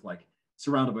are sort of like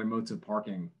surrounded by moats of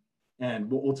parking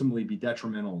and will ultimately be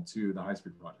detrimental to the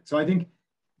high-speed project. So I think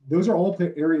those are all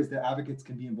areas that advocates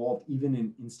can be involved,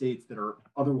 even in states that are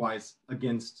otherwise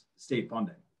against state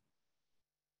funding.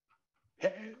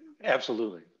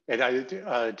 Absolutely. And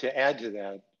to add to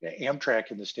that,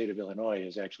 Amtrak in the state of Illinois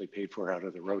is actually paid for out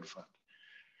of the road fund.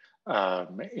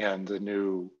 And the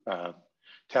new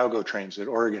Talgo trains that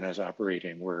Oregon is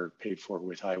operating were paid for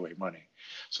with highway money.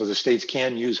 So the states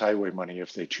can use highway money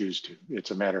if they choose to.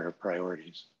 It's a matter of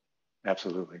priorities.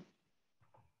 Absolutely.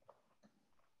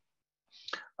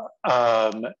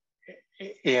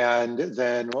 And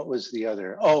then what was the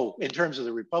other? Oh, in terms of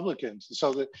the Republicans.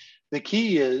 So the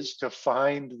key is to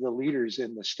find the leaders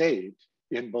in the state,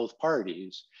 in both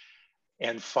parties,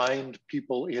 and find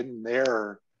people in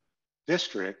their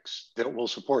districts that will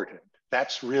support him.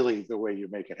 That's really the way you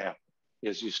make it happen,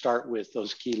 is you start with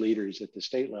those key leaders at the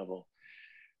state level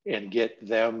and get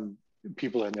them,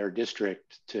 people in their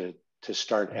district, to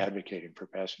start advocating for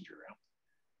passenger rail.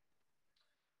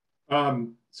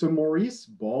 So Maurice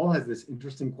Ball has this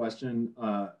interesting question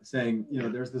saying,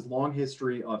 there's this long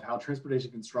history of how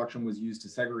transportation construction was used to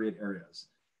segregate areas.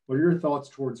 What are your thoughts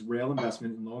towards rail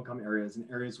investment in low-income areas and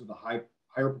areas with a higher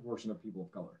proportion of people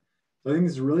of color? So I think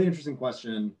this is a really interesting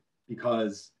question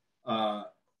because the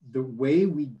way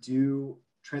we do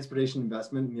transportation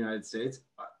investment in the United States,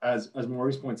 as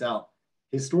Maurice points out,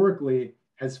 historically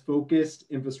has focused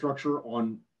infrastructure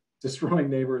on destroying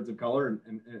neighborhoods of color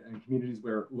and communities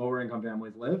where lower income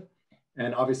families live.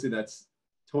 And obviously that's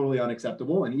totally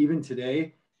unacceptable. And even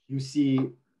today, you see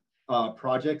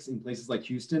projects in places like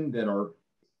Houston that are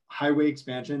highway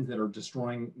expansions that are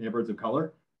destroying neighborhoods of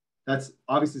color. That's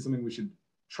obviously something we should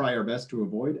try our best to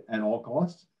avoid at all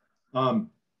costs.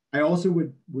 I also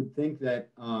would think that,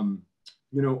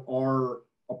 our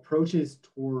approaches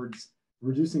towards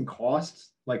reducing costs,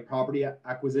 like property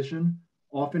acquisition,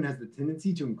 often has the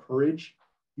tendency to encourage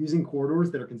using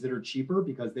corridors that are considered cheaper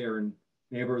because they are in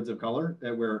neighborhoods of color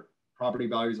where property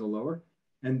values are lower.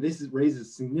 And this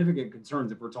raises significant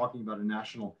concerns if we're talking about a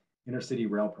national intercity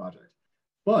rail project.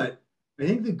 But I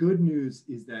think the good news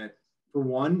is that, for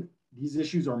one, these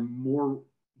issues are more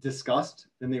discussed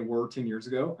than they were 10 years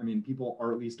ago. I mean, people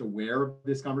are at least aware of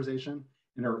this conversation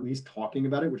and are at least talking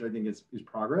about it, which I think is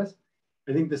progress.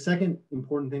 I think the second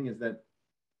important thing is that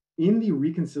in the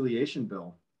reconciliation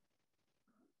bill,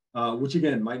 which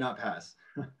again might not pass,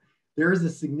 there is a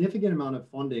significant amount of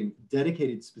funding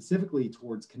dedicated specifically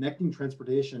towards connecting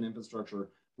transportation infrastructure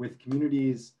with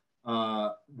communities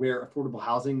where affordable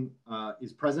housing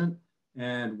is present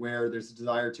and where there's a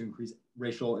desire to increase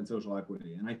racial and social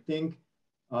equity. And I think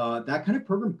that kind of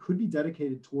program could be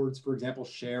dedicated towards, for example,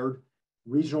 shared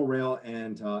regional rail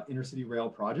and intercity rail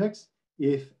projects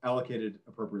if allocated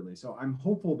appropriately. So I'm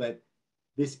hopeful that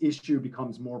this issue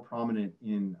becomes more prominent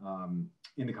in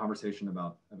the conversation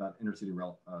about intercity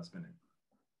rail spending.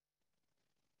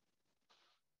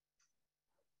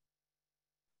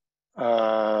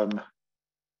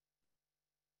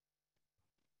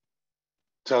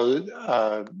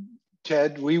 So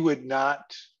Ted, we would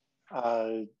not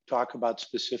talk about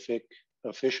specific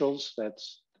officials.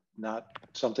 That's not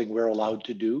something we're allowed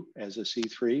to do as a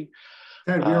C3.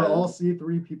 Ted, we are all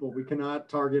C3 people. We cannot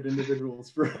target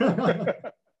individuals for.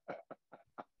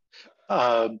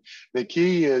 The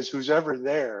key is who's ever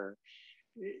there.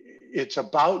 It's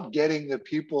about getting the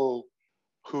people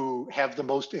who have the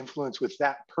most influence with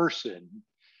that person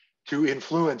to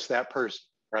influence that person,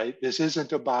 right? This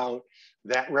isn't about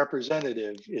that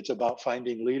representative. It's about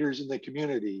finding leaders in the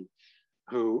community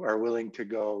who are willing to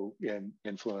go and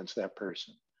influence that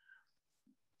person.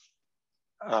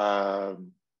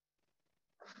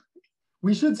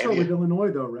 We should start with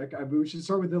Illinois, though, Rick. We should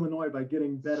start with Illinois by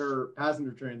getting better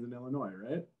passenger trains in Illinois,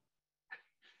 right?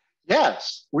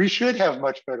 Yes, we should have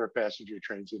much better passenger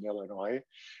trains in Illinois.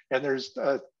 And there's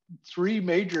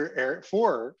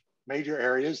four major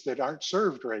areas that aren't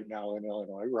served right now in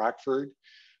Illinois: Rockford,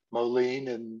 Moline,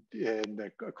 and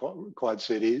the Quad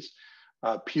Cities,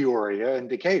 Peoria, and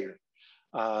Decatur.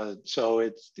 So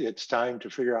it's time to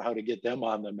figure out how to get them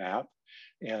on the map,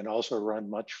 and also run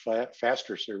much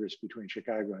faster service between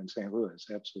Chicago and St. Louis.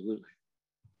 Absolutely.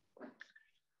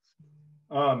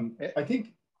 I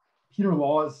think Peter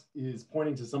Laws is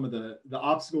pointing to some of the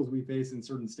obstacles we face in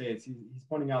certain states. He's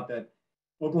pointing out that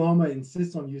Oklahoma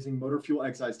insists on using motor fuel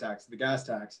excise tax, the gas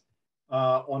tax,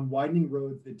 on widening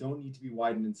roads that don't need to be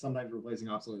widened, and sometimes replacing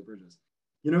obsolete bridges.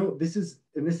 You know, this is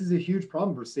a huge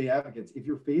problem for state advocates. If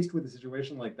you're faced with a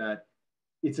situation like that,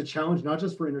 it's a challenge not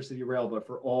just for intercity rail, but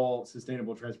for all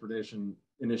sustainable transportation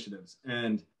initiatives.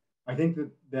 And I think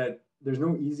that there's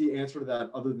no easy answer to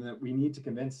that other than that we need to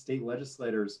convince state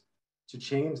legislators to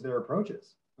change their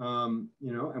approaches. You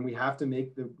know, and we have to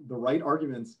make the right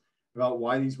arguments about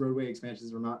why these roadway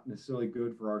expansions are not necessarily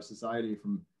good for our society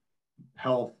from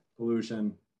health,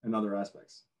 pollution, and other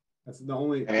aspects. That's the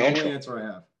only answer I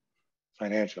have.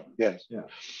 Financial, yes. Yeah.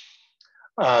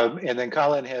 And then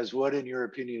Colin has, what in your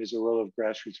opinion is the role of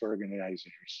grassroots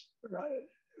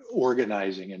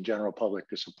organizing in general public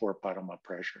to support bottom-up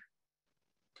pressure?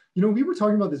 You know, we were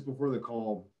talking about this before the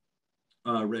call,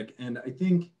 Rick, and I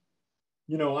think,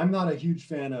 you know, I'm not a huge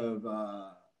fan of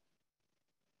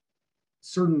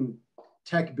certain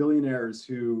tech billionaires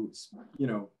who,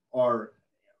 you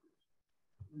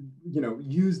know,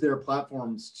 use their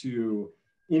platforms to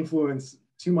influence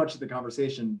too much of the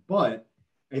conversation. But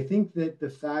I think that the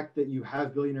fact that you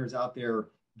have billionaires out there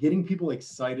getting people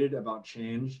excited about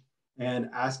change and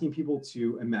asking people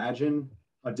to imagine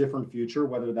a different future,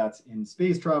 whether that's in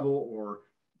space travel or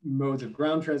modes of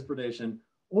ground transportation,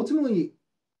 ultimately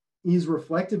is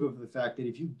reflective of the fact that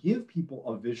if you give people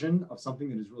a vision of something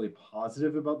that is really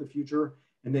positive about the future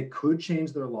and that could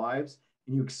change their lives,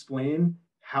 and you explain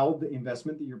how the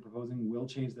investment that you're proposing will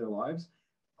change their lives,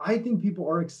 I think people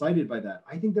are excited by that.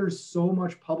 I think there's so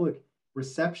much public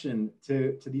reception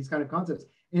to these kind of concepts.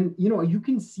 And, you know, you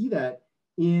can see that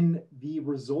in the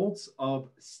results of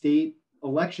state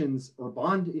elections or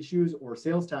bond issues or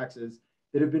sales taxes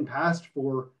that have been passed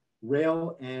for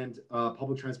rail and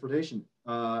public transportation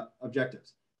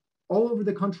objectives. All over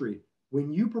the country,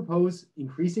 when you propose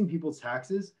increasing people's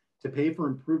taxes to pay for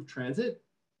improved transit,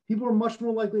 people are much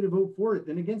more likely to vote for it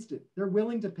than against it. They're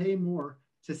willing to pay more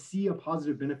to see a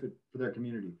positive benefit for their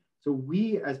community. So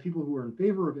we, as people who are in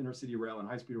favor of intercity rail and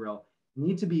high-speed rail,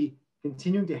 need to be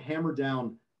continuing to hammer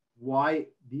down why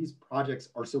these projects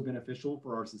are so beneficial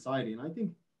for our society. And I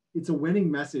think it's a winning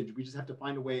message. We just have to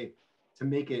find a way to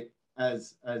make it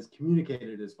as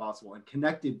communicated as possible and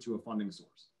connected to a funding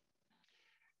source.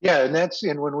 Yeah,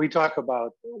 and when we talk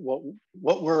about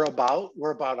what we're about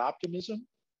optimism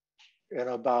and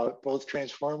about both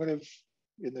transformative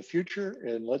in the future,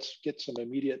 and let's get some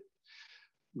immediate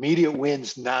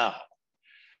wins now,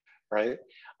 right?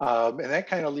 And that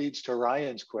kind of leads to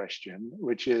Ryan's question,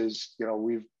 which is, you know,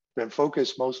 we've been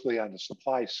focused mostly on the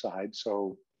supply side,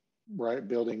 so right,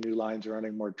 building new lines,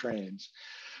 running more trains.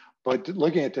 But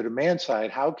looking at the demand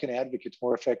side, how can advocates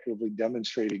more effectively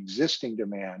demonstrate existing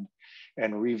demand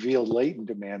and reveal latent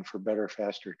demand for better,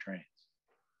 faster trains?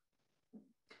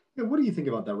 Yeah, what do you think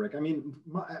about that, Rick? I mean,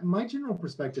 my general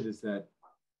perspective is that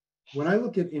when I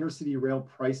look at intercity rail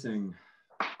pricing,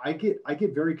 I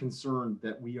get very concerned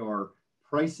that we are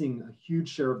pricing a huge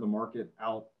share of the market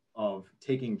out of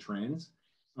taking trains,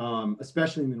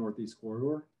 especially in the Northeast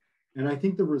corridor. And I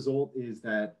think the result is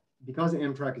that because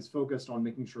Amtrak is focused on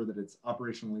making sure that it's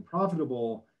operationally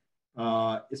profitable,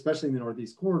 especially in the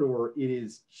Northeast corridor, it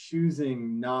is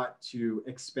choosing not to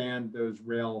expand those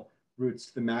rail routes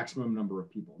to the maximum number of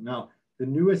people. Now, the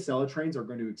new Acela trains are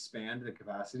going to expand the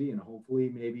capacity and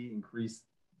hopefully maybe increase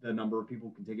the number of people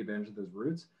who can take advantage of those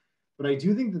routes. But I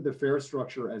do think that the fare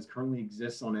structure as currently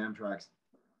exists on Amtrak's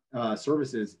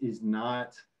services is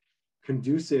not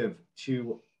conducive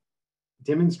to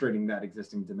demonstrating that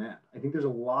existing demand. I think there's a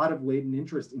lot of latent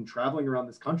interest in traveling around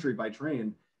this country by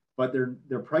train, but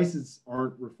their prices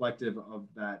aren't reflective of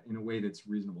that in a way that's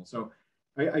reasonable. So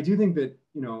I do think that,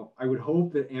 I would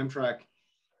hope that Amtrak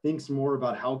thinks more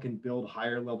about how it can build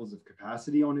higher levels of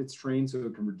capacity on its train so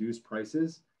it can reduce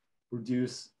prices,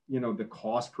 reduce, the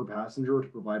cost per passenger to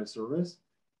provide a service.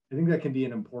 I think that can be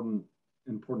an important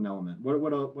element.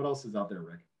 What else is out there,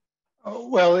 Rick? Oh,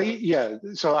 well, yeah.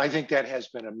 So I think that has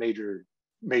been a major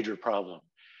problem.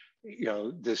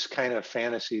 This kind of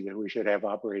fantasy that we should have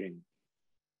operating,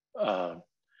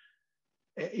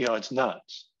 it's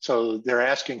nuts. So they're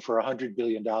asking for $100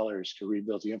 billion to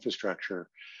rebuild the infrastructure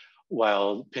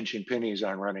while pinching pennies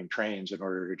on running trains in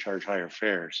order to charge higher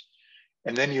fares.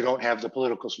 And then you don't have the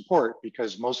political support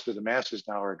because most of the masses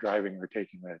now are driving or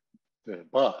taking the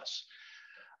bus.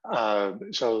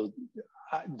 So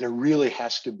there really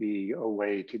has to be a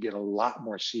way to get a lot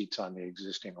more seats on the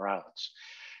existing routes.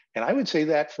 And I would say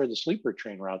that for the sleeper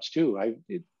train routes too.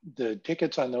 The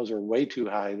tickets on those are way too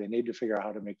high. They need to figure out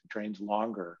how to make the trains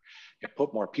longer and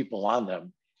put more people on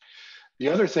them. The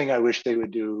other thing I wish they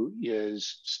would do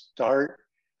is start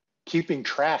keeping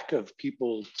track of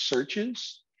people's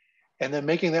searches and then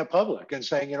making that public and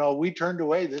saying, we turned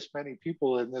away this many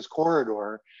people in this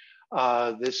corridor.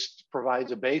 This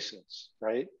provides a basis,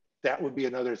 right? That would be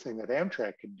another thing that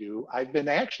Amtrak could do. I've been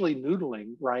actually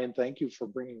noodling, Ryan, thank you for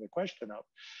bringing the question up.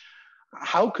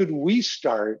 How could we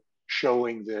start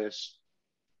showing this?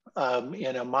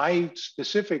 My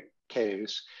specific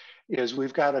case is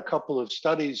we've got a couple of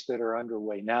studies that are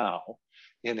underway now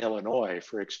in Illinois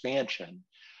for expansion.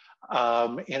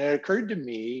 And it occurred to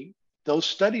me, those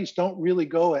studies don't really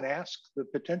go and ask the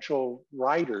potential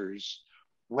riders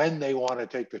when they want to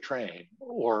take the train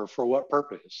or for what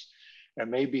purpose.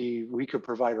 And maybe we could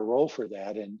provide a role for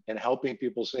that in helping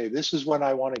people say, this is when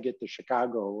I want to get to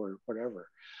Chicago or whatever.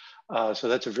 So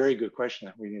that's a very good question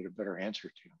that we need a better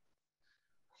answer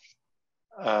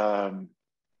to.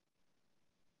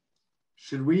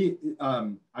 Should we,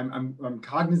 I'm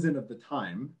cognizant of the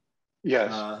time.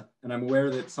 Yes. And I'm aware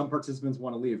that some participants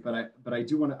want to leave, but I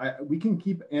do want to, we can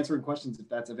keep answering questions if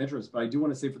that's of interest, but I do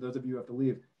want to say for those of you who have to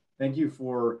leave, thank you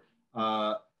for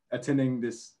attending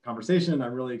this conversation.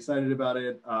 I'm really excited about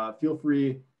it. Feel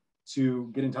free to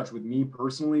get in touch with me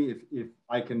personally if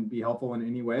I can be helpful in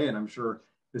any way, and I'm sure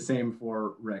the same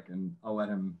for Rick, and I'll let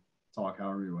him talk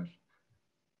however you wish.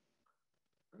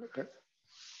 Okay.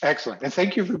 Excellent, and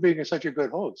thank you for being such a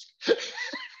good host.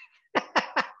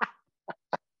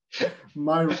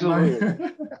 my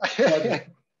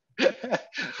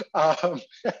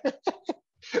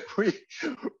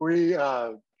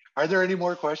Are there any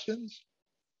more questions?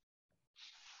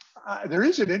 There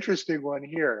is an interesting one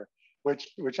here,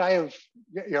 which I have,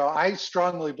 I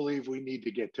strongly believe we need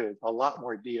to get to a lot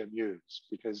more DMUs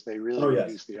because they really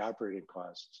reduce the operating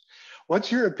costs.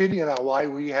 What's your opinion on why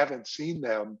we haven't seen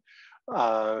them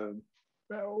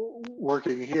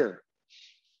working here?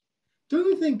 Don't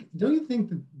you think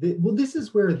that, well, this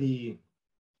is where the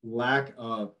lack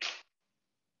of,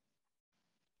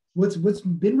 what's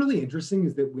been really interesting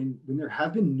is that when there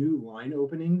have been new line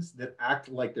openings that act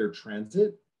like they're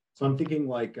transit, so I'm thinking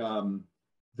like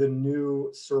the new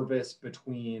service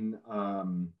between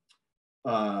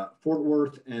Fort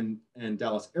Worth and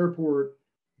Dallas Airport,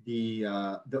 the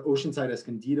Oceanside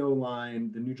Escondido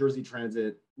line, the New Jersey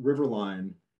Transit River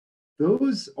line,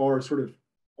 those are sort of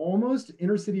almost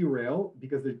intercity rail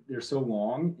because they're so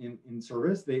long in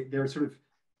service. They're sort of,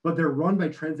 but they're run by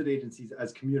transit agencies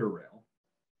as commuter rail.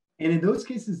 And in those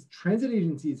cases, transit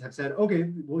agencies have said,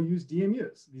 okay, we'll use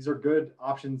DMUs. These are good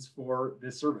options for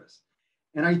this service.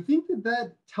 And I think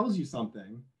that tells you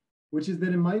something, which is that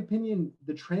in my opinion,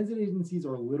 the transit agencies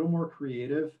are a little more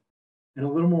creative and a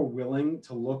little more willing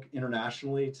to look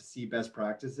internationally to see best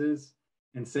practices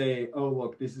and say, oh,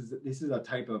 look, this is a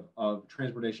type of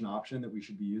transportation option that we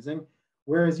should be using.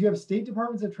 Whereas you have state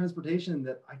departments of transportation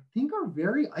that I think are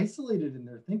very isolated in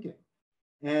their thinking.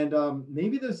 And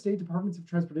maybe those state departments of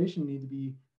transportation need to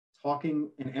be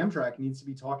talking, and Amtrak needs to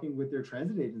be talking with their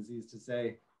transit agencies to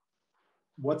say,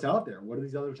 what's out there? What are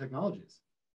these other technologies?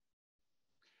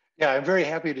 Yeah, I'm very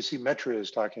happy to see Metra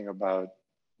is talking about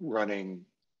running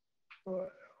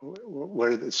what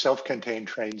are the self-contained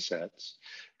train sets,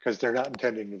 because they're not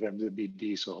intending them to be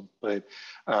diesel, but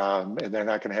and they're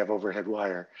not going to have overhead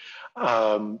wire.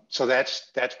 So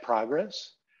that's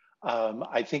progress.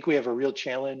 I think we have a real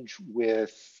challenge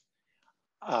with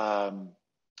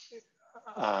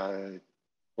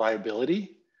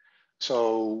liability.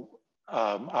 So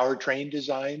our train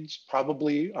designs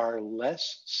probably are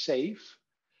less safe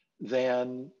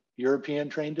than European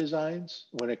train designs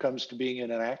when it comes to being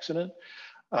in an accident.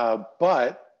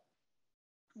 But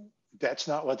that's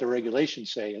not what the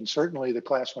regulations say. And certainly the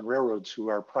Class 1 railroads, who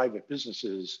are private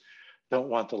businesses, don't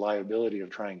want the liability of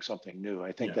trying something new.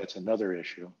 I think that's another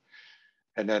issue.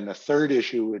 And then the third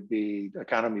issue would be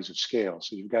economies of scale.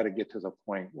 So you've got to get to the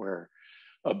point where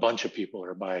a bunch of people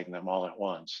are buying them all at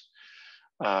once.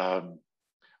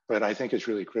 But I think it's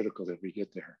really critical that we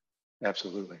get there.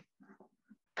 Absolutely.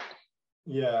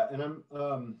 Yeah, and I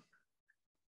don't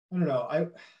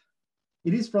know.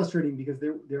 It is frustrating because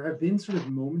there have been sort of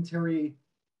momentary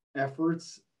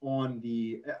efforts on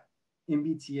the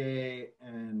MBTA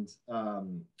and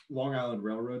Long Island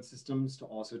Railroad systems to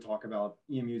also talk about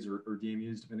EMUs or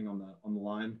DMUs, depending on the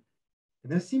line,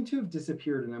 and those seem to have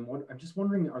disappeared. And I'm just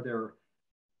wondering, are there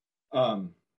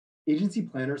agency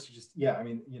planners who just, I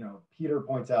mean, Peter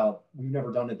points out we've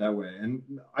never done it that way, and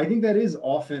I think that is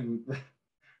often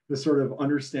the sort of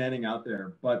understanding out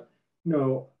there. But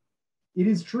it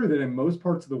is true that in most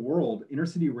parts of the world,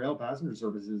 intercity rail passenger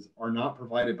services are not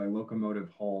provided by locomotive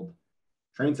hauled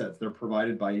train sets. They're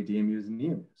provided by DMUs and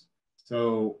EMUs.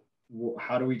 So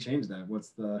how do we change that? What's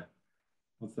the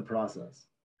process?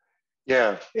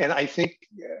 Yeah, and I think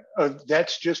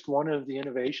that's just one of the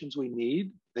innovations we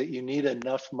need, that you need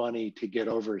enough money to get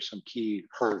over some key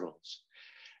hurdles.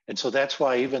 And so that's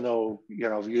why, even though,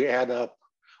 if you add up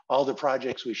all the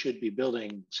projects we should be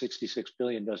building, 66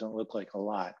 billion doesn't look like a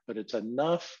lot, but it's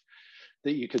enough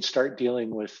that you could start dealing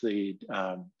with the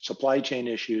supply chain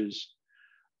issues,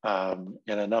 and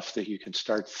enough that you can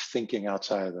start thinking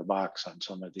outside of the box on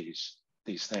some of these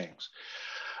things.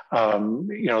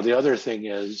 The other thing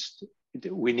is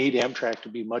we need Amtrak to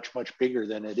be much, much bigger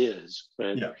than it is,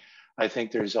 but I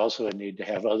think there's also a need to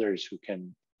have others who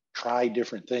can try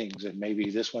different things, and maybe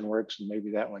this one works and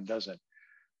maybe that one doesn't,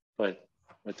 but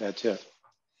that's it.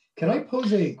 Can I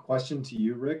pose a question to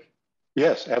you, Rick?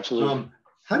 Yes, absolutely.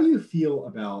 How do you feel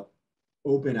about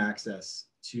open access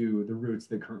to the routes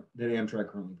that Amtrak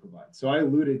currently provides? So I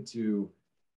alluded to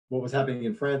what was happening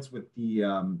in France with the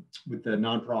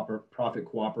non-profit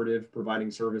cooperative providing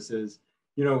services.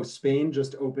 Spain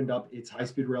just opened up its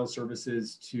high-speed rail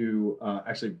services to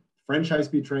actually French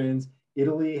high-speed trains.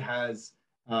 Italy has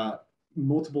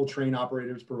multiple train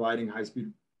operators providing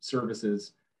high-speed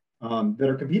services that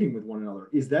are competing with one another.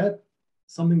 Is that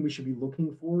something we should be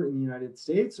looking for in the United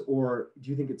States, or do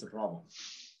you think it's a problem?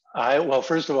 Well,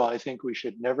 first of all, I think we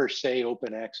should never say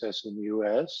open access in the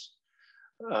U.S.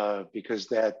 Because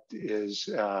that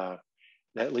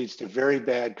leads to very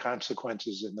bad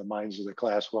consequences in the minds of the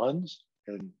Class 1s,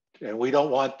 and we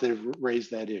don't want to raise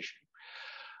that issue.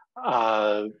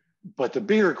 But the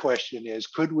bigger question is,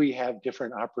 could we have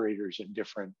different operators in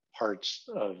different parts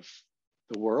of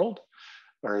the world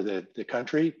or the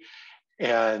country?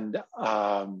 And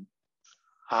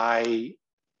I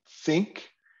think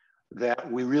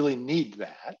that we really need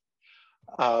that.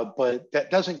 But that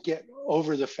doesn't get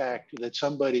over the fact that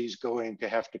somebody's going to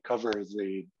have to cover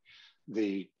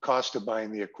the cost of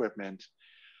buying the equipment.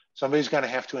 Somebody's going to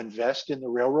have to invest in the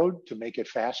railroad to make it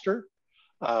faster,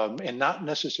 and not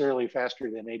necessarily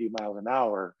faster than 80 miles an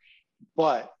hour,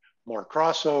 but more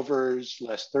crossovers,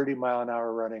 less 30 mile an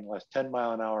hour running, less 10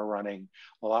 mile an hour running,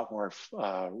 a lot more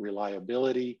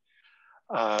reliability.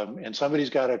 And somebody's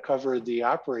got to cover the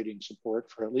operating support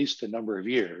for at least a number of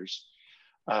years.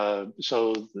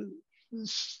 So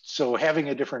having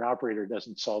a different operator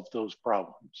doesn't solve those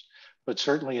problems, but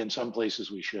certainly in some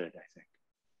places we should, I think.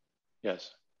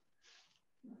 Yes.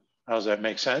 How does that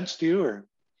make sense to you? Or?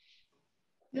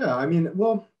 Yeah, I mean,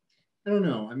 well, I don't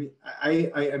know. I mean,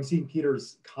 I'm seeing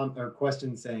Peter's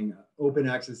question saying open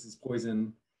access is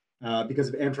poison because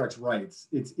of Amtrak's rights.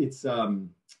 It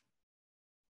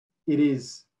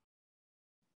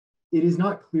is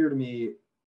not clear to me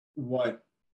what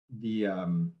the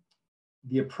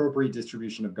appropriate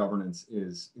distribution of governance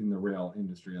is in the rail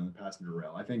industry on the passenger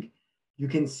rail. I think you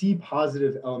can see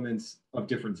positive elements of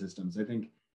different systems. I think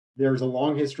there's a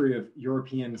long history of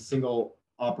European single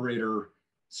operator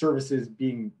services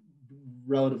being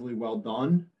relatively well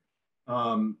done.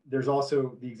 There's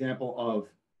also the example of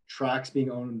tracks being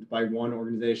owned by one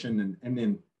organization and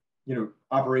then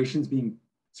operations being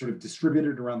sort of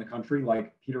distributed around the country,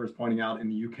 like Peter was pointing out in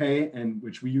the UK, and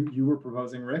which you were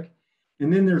proposing, Rick.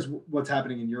 And then there's what's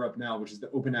happening in Europe now, which is the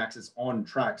open access on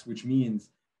tracks, which means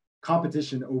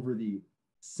competition over the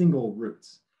single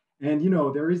routes. And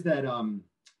there is that.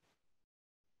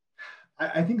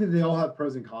 I think that they all have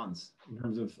pros and cons in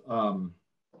terms of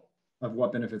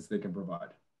what benefits they can provide.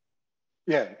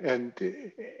 Yeah, and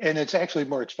it's actually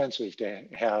more expensive to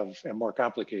have and more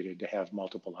complicated to have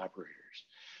multiple operators.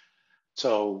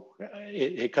 So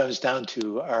it comes down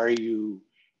to, are you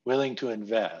willing to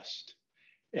invest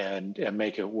and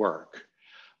make it work?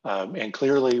 And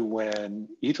clearly when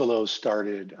Italo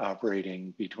started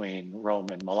operating between Rome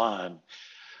and Milan,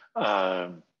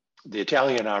 the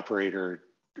Italian operator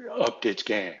upped its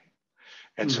game.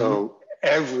 And so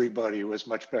everybody was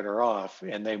much better off,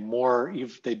 and they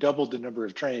doubled the number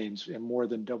of trains and more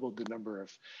than doubled the number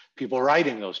of people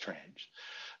riding those trains.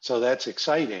 So that's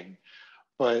exciting.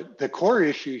 But the core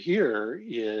issue here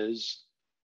is,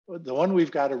 the one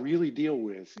we've got to really deal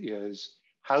with is,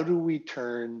 how do we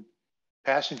turn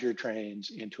passenger trains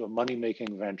into a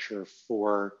money-making venture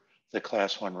for the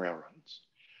Class 1 railroads?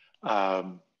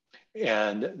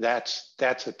 And that's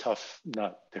a tough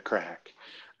nut to crack.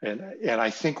 And I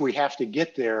think we have to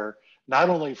get there, not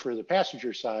only for the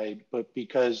passenger side, but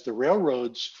because the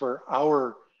railroads, for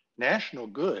our national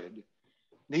good,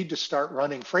 need to start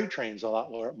running freight trains a lot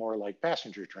more like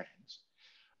passenger trains,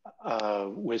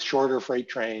 with shorter freight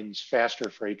trains, faster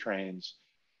freight trains.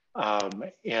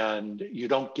 And you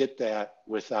don't get that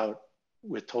with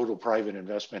total private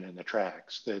investment in the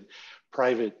tracks. That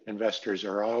private investors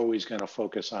are always going to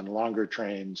focus on longer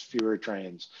trains, fewer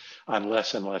trains, on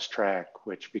less and less track,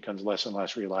 which becomes less and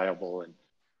less reliable and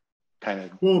kind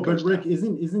of. Well, but Rick,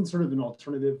 isn't sort of an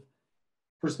alternative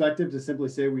perspective to simply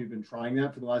say we've been trying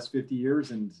that for the last 50 years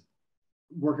and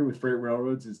working with freight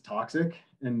railroads is toxic,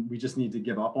 and we just need to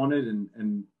give up on it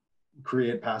and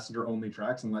create passenger only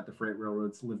tracks and let the freight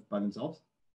railroads live by themselves?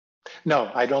 No,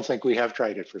 I don't think we have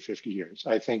tried it for 50 years.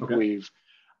 I think we've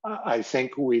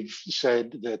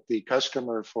said that the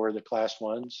customer for the Class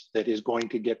 1s that is going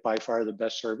to get by far the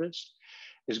best service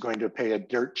is going to pay a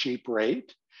dirt cheap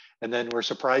rate. And then we're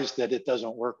surprised that it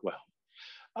doesn't work well.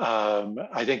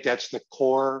 I think that's the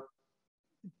core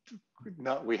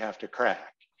nut we have to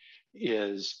crack,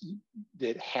 is that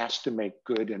it has to make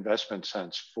good investment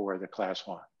sense for the Class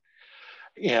 1.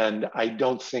 And I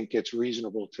don't think it's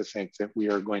reasonable to think that we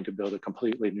are going to build a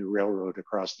completely new railroad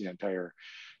across the entire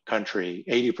country.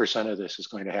 80% of this is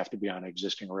going to have to be on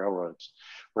existing railroads.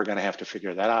 We're going to have to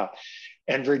figure that out.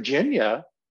 And Virginia,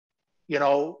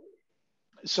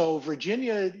 so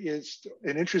Virginia is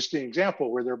an interesting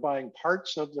example where they're buying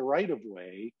parts of the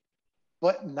right-of-way,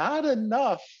 but not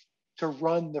enough to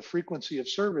run the frequency of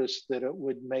service that it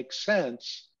would make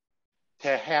sense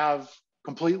to have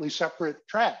completely separate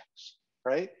tracks,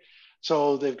 right?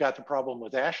 So they've got the problem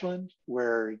with Ashland,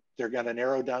 where they're going to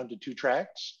narrow down to 2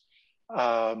 tracks.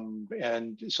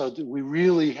 And so we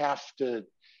really have to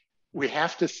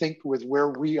think with where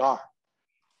we are.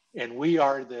 And we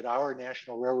are that our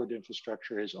national railroad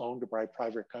infrastructure is owned by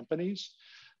private companies.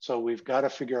 So we've got to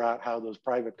figure out how those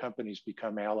private companies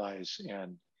become allies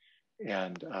and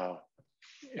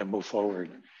move forward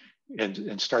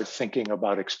and start thinking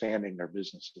about expanding their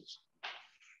businesses.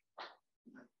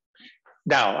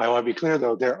 Now, I want to be clear,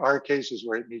 though, there are cases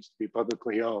where it needs to be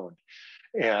publicly owned.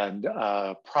 And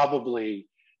probably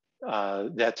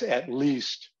that's at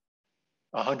least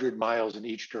 100 miles in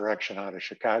each direction out of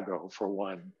Chicago, for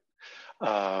one,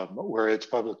 where it's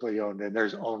publicly owned and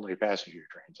there's only passenger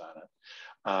trains on it.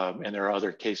 And there are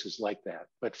other cases like that.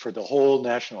 But for the whole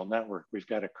national network, we've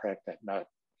got to crack that nut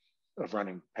of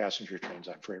running passenger trains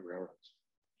on freight railroads.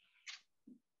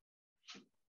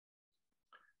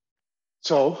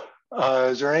 So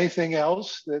is there anything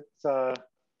else that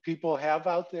people have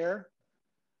out there?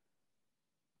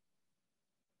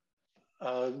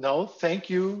 No, thank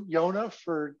you, Yonah,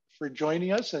 for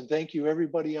joining us, and thank you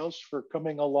everybody else for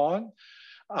coming along.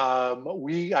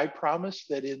 I promise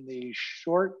that in a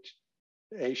short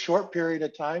period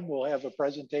of time, we'll have a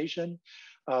presentation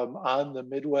on the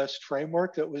Midwest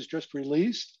framework that was just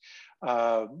released.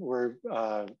 We're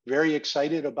very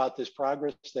excited about this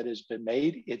progress that has been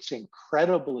made. It's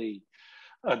incredibly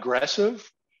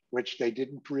aggressive, which they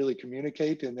didn't really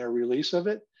communicate in their release of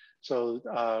it. So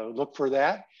look for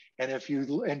that. And if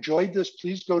you enjoyed this,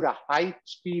 please go to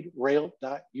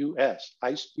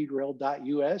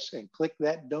highspeedrail.us, and click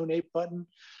that donate button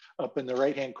up in the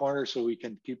right-hand corner so we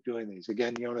can keep doing these.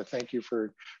 Again, Yonah, thank you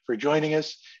for joining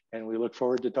us, and we look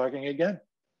forward to talking again.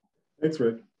 Thanks,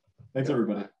 Rick. Thanks,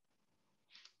 everybody.